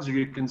hot dogs or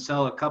you can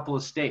sell a couple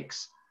of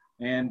steaks.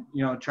 And,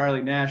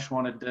 Charlie Nash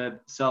wanted to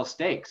sell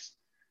steaks.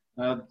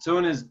 So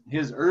in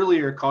his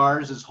earlier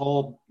cars, his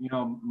whole,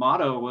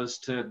 motto was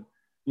to,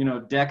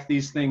 deck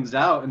these things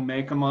out and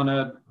make them on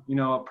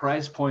a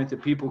price point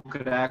that people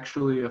could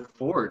actually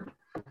afford.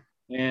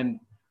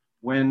 And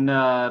when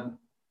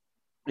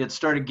it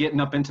started getting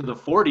up into the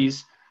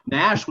 40s,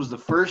 Nash was the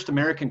first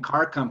American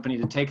car company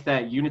to take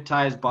that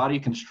unitized body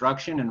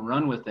construction and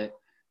run with it.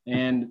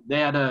 And they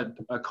had a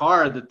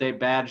car that they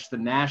badged the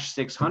Nash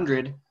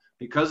 600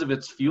 because of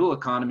its fuel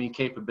economy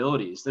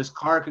capabilities. This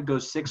car could go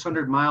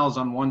 600 miles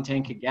on one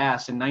tank of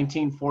gas in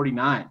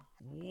 1949.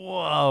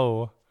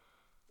 Whoa.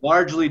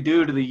 Largely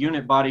due to the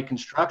unit body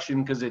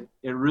construction because it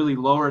really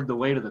lowered the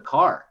weight of the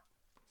car.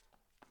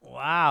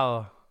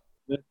 Wow.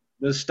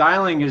 The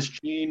styling has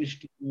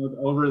changed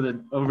over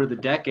the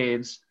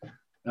decades.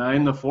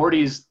 In the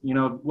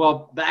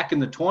 40s, back in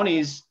the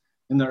 20s,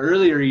 in the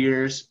earlier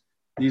years,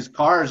 these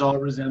cars all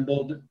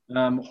resembled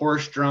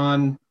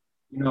horse-drawn,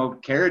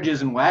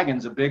 carriages and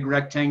wagons, a big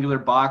rectangular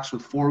box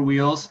with four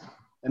wheels.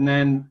 And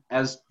then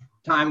as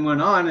time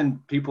went on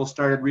and people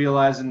started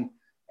realizing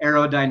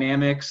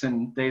aerodynamics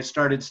and they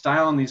started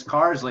styling these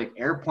cars like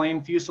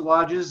airplane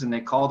fuselages, and they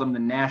called them the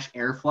Nash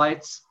Air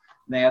Flights.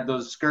 And they had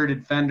those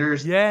skirted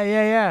fenders.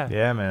 Yeah.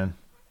 Yeah, man.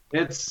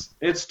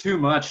 It's too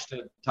much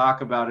to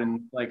talk about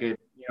in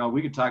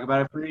we could talk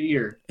about it for a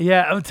year.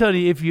 Yeah, I'm telling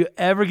you, if you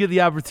ever get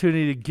the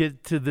opportunity to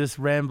get to this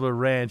Rambler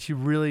Ranch, you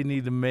really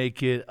need to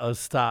make it a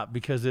stop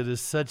because it is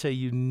such a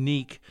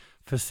unique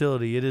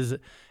facility. It is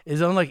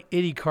unlike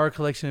any car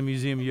collection and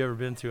museum you've ever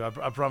been to.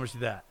 I promise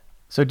you that.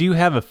 So do you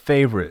have a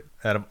favorite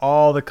out of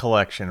all the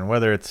collection,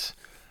 whether it's,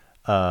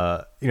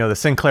 the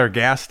Sinclair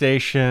gas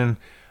station,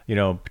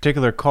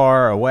 particular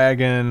car, a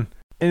wagon,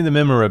 any of the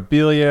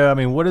memorabilia? I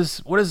mean, what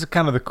is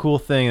kind of the cool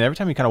thing? Every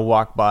time you kind of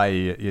walk by,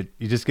 you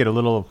just get a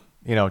little,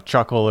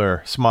 chuckle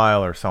or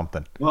smile or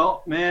something.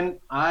 Well, man,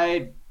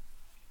 I've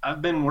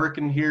been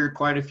working here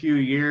quite a few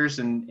years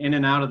and in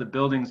and out of the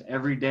buildings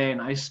every day,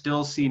 and I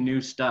still see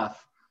new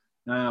stuff.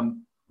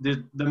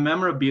 The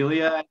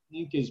memorabilia, I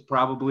think, is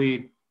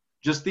probably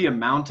just the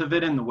amount of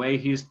it and the way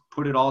he's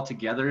put it all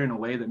together in a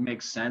way that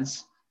makes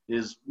sense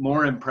is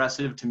more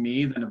impressive to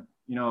me than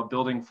a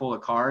building full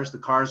of cars. The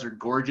cars are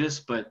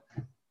gorgeous, but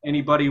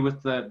anybody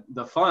with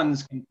the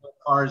funds can put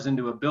cars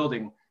into a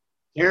building.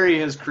 Terry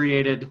has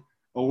created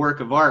a work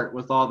of art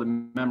with all the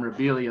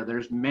memorabilia.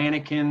 There's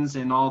mannequins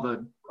in all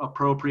the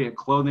appropriate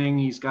clothing.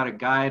 He's got a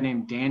guy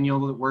named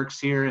Daniel that works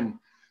here and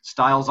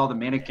styles all the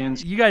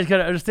mannequins. You guys got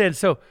to understand.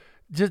 So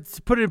just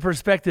to put it in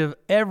perspective,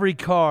 every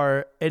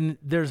car, and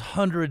there's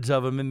hundreds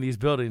of them in these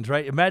buildings,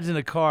 right? Imagine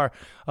a car,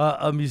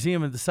 a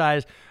museum of the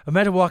size.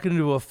 Imagine walking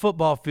into a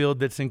football field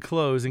that's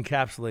enclosed,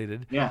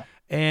 encapsulated. Yeah.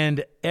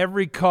 And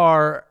every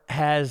car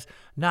has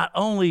not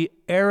only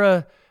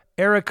era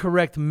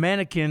correct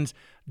mannequins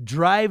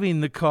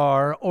driving the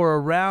car or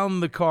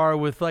around the car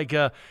with like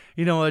a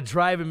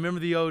drive. Remember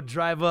the old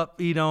drive up,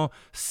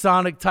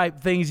 Sonic type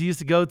things you used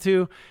to go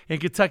to in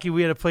Kentucky?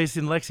 We had a place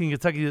in Lexington,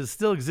 Kentucky that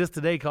still exists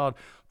today called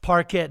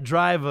Parquet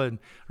Drive-In,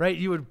 right?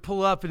 You would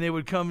pull up and they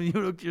would come and you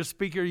would look at your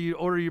speaker, you'd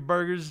order your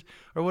burgers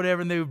or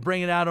whatever, and they would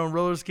bring it out on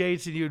roller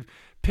skates and you'd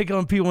pick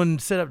on people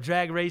and set up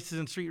drag races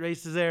and street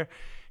races there.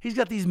 He's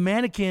got these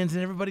mannequins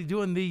and everybody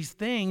doing these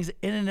things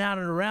in and out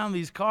and around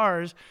these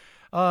cars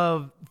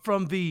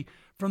from the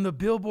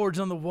billboards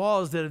on the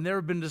walls that have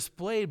never been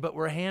displayed but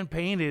were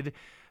hand-painted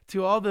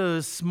to all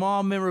the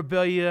small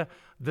memorabilia,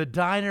 the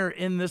diner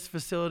in this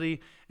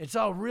facility. It's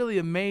all really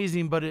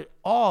amazing, but it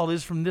all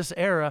is from this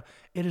era.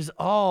 It is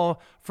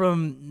all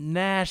from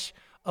Nash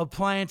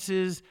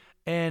appliances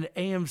and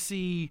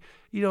AMC,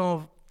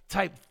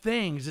 type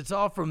things. It's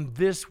all from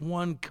this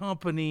one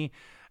company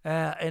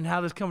and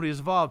how this company has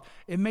evolved.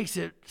 It makes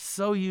it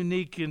so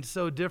unique and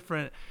so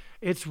different.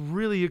 It's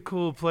really a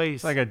cool place.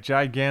 It's like a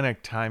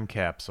gigantic time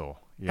capsule.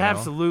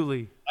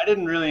 Absolutely. I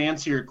didn't really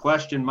answer your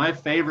question. My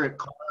favorite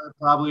car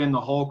probably in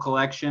the whole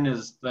collection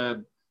is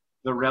the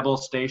Rebel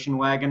station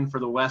wagon for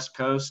the West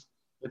Coast.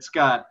 It's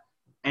got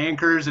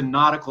anchors and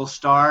nautical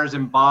stars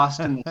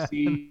embossed in the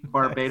sea,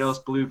 Barbados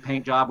blue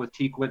paint job with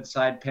teakwood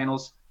side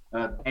panels.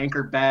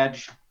 anchor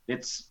badge.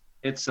 It's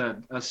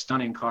a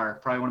stunning car,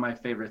 probably one of my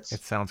favorites.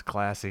 It sounds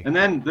classy. And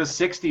then the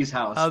 60s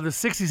house. Oh, the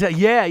 60s.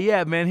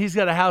 Yeah, man. He's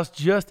got a house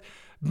just,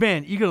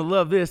 man, you're going to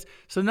love this.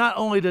 So not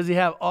only does he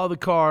have all the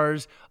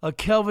cars, a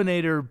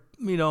Kelvinator,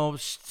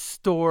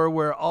 store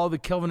where all the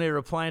Kelvinator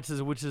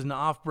appliances, which is an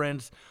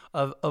off-brand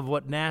of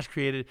what Nash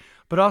created,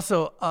 but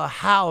also a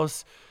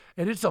house,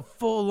 and it's a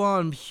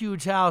full-on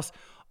huge house,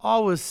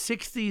 all with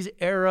 60s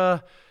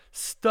era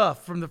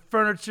stuff, from the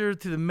furniture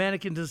to the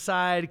mannequins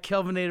inside,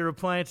 Kelvinator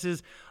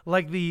appliances.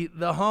 Like the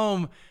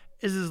home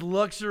is this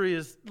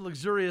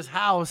luxurious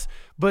house,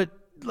 but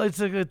it's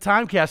like a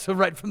time capsule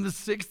right from the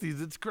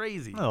 60s. It's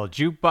crazy. A little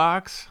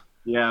jukebox.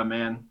 Yeah,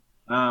 man.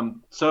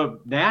 So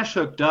Nash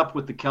hooked up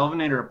with the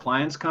Kelvinator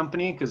Appliance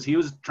Company because he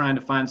was trying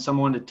to find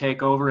someone to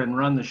take over and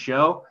run the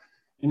show.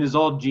 And his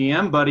old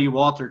GM buddy,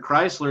 Walter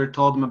Chrysler,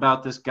 told him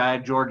about this guy,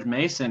 George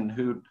Mason,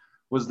 who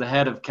was the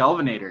head of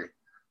Kelvinator.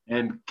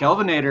 And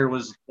Kelvinator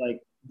was like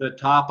the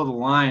top of the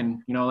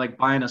line, like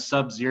buying a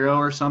Sub-Zero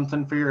or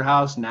something for your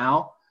house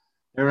now.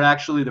 They were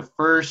actually the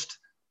first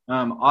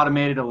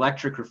automated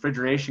electric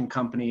refrigeration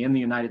company in the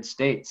United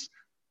States.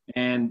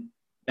 And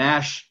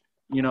Nash,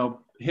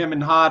 him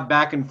and Hod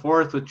back and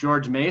forth with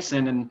George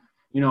Mason, and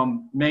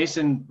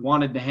Mason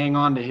wanted to hang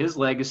on to his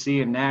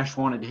legacy and Nash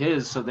wanted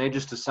his, so they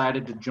just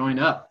decided to join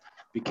up,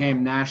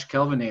 became Nash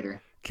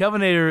Kelvinator.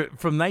 Kelvinator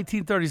from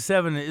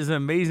 1937 is an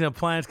amazing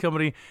appliance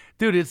company.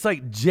 Dude, it's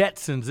like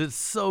Jetsons. It's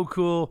so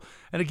cool.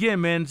 And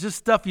again, man, just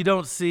stuff you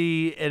don't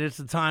see, and it's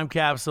a time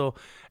capsule,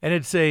 and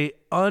it's a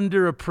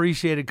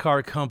underappreciated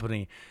car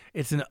company.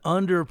 It's an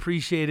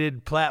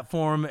underappreciated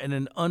platform and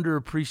an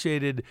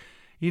underappreciated,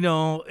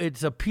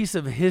 it's a piece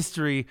of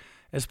history,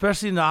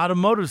 especially in the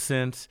automotive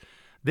sense,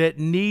 that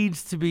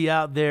needs to be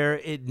out there.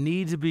 It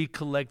needs to be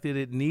collected.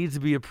 It needs to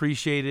be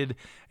appreciated,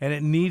 and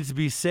it needs to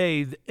be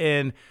saved.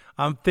 And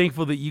I'm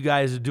thankful that you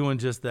guys are doing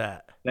just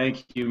that.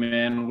 Thank you,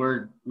 man.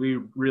 We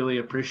really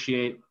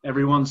appreciate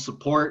everyone's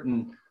support,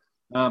 and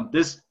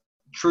this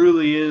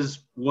truly is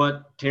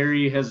what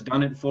Terry has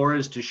done it for,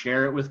 is to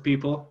share it with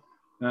people.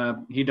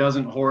 He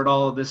doesn't hoard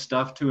all of this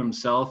stuff to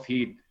himself.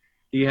 He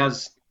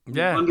has,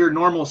 under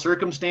normal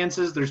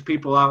circumstances, there's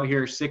people out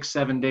here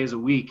 6-7 days a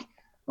week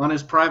on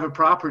his private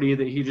property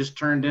that he just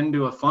turned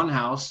into a fun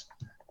house,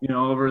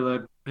 over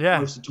the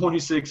course of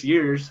 26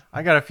 years.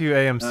 I got a few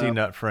AMC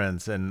nut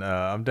friends, and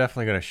I'm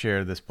definitely going to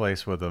share this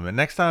place with them. And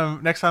next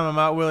time I'm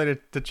out, Willie,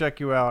 to check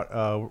you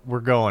out, we're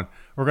going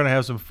to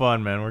have some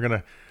fun, man. We're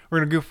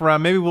gonna goof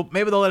around.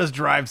 Maybe they'll let us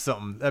drive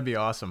something. That'd be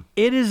awesome.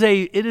 It is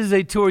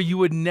a tour you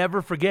would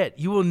never forget.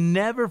 You will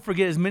never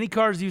forget as many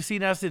cars you've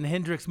seen us in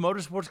Hendrick's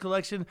Motorsports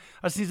collection.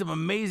 I've seen some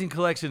amazing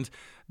collections.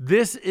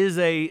 This is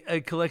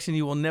a collection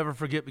you will never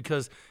forget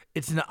because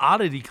it's an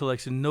oddity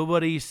collection.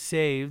 Nobody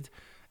saved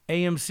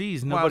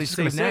AMCs. Nobody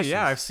saved Nash's.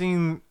 Yeah, I've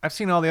seen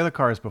all the other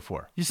cars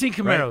before. You've seen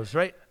Camaros,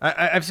 right?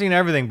 I've seen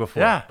everything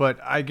before. Yeah. But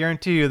I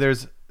guarantee you,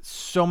 there's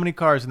so many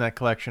cars in that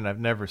collection I've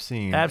never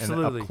seen.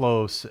 Absolutely. And up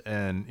close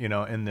and,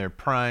 in their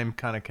prime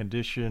kind of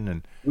condition.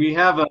 And we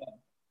have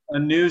a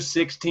new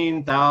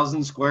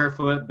 16,000 square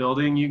foot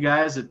building, you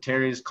guys, that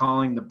Terry's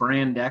calling the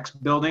Brand X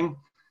building.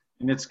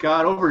 And it's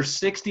got over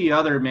 60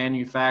 other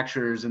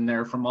manufacturers in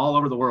there from all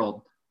over the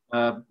world.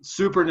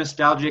 Super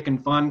nostalgic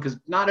and fun because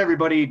not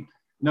everybody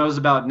knows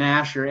about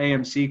Nash or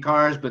AMC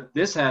cars, but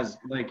this has,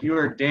 you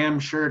are damn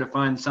sure to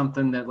find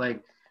something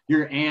that,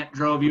 your aunt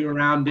drove you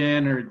around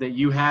in or that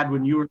you had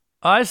when you were.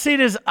 I've seen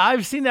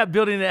that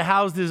building that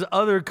housed his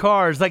other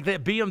cars, like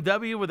that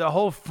BMW with the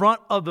whole front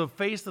of the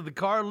face of the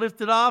car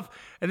lifted off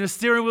and the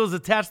steering wheel is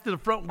attached to the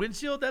front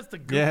windshield. That's the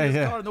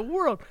goofiest car in the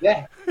world.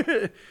 Yeah.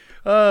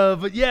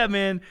 But yeah,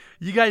 man,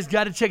 you guys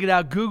got to check it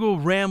out. Google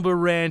Rambler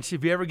Ranch.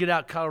 If you ever get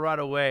out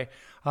Colorado way,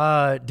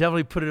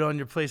 definitely put it on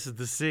your places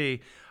to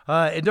see.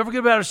 And don't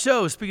forget about our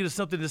show. Speaking of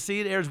something to see,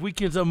 it airs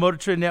weekends on Motor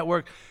Trend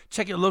Network.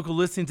 Check your local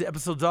listings to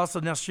episodes also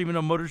now streaming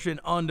on Motor Trend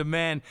On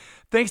Demand.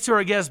 Thanks to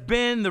our guest,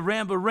 Ben, the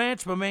Rambler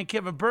Ranch, my man,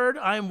 Kevin Bird.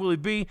 I am Willie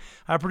B.,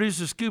 our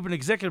producer, Scoop, and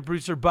executive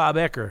producer, Bob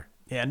Ecker.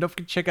 Yeah, and don't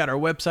forget to check out our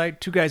website,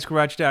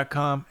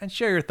 twoguysgarage.com, and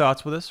share your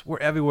thoughts with us. We're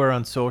everywhere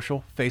on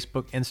social,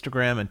 Facebook,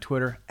 Instagram, and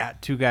Twitter,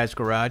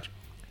 @2guysgarage.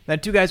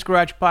 That Two Guys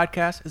Garage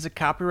podcast is a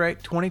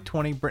copyright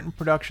 2020 Britain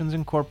Productions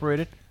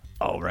Incorporated.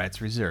 All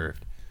rights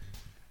reserved.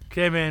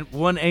 Okay, man,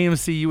 one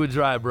AMC you would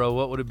drive, bro.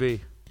 What would it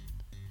be?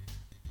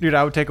 Dude,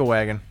 I would take a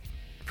wagon.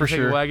 For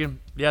sure. Take a wagon?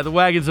 Yeah, the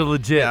wagons are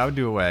legit. Yeah, I would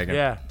do a wagon.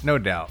 Yeah. No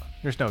doubt.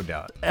 There's no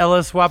doubt.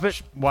 Ella, swap it?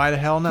 Why the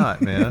hell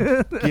not,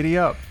 man? Giddy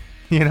up.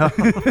 You got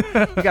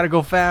to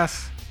go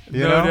fast. You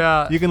no know?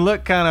 doubt. You can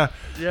look kind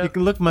of, Yep. you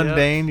can look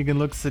mundane. Yep. You can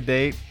look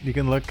sedate. You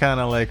can look kind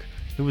of like,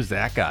 who was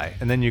that guy?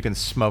 And then you can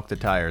smoke the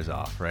tires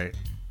off, right?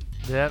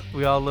 Yeah,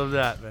 we all love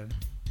that, man.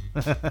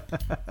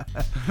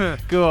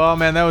 Cool. Oh,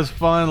 man, that was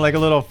fun. Like a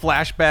little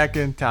flashback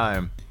in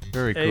time.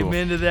 Very cool.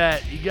 Amen to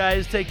that. You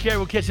guys take care.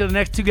 We'll catch you on the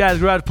next Two Guys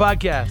Garage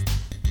podcast.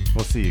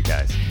 We'll see you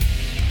guys.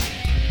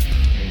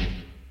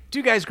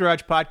 Two Guys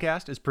Garage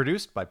podcast is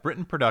produced by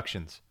Britain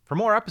Productions. For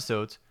more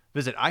episodes,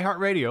 visit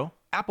iHeartRadio,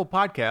 Apple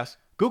Podcasts,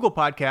 Google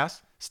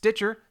Podcasts,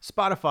 Stitcher,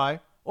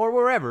 Spotify, or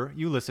wherever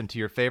you listen to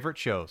your favorite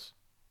shows.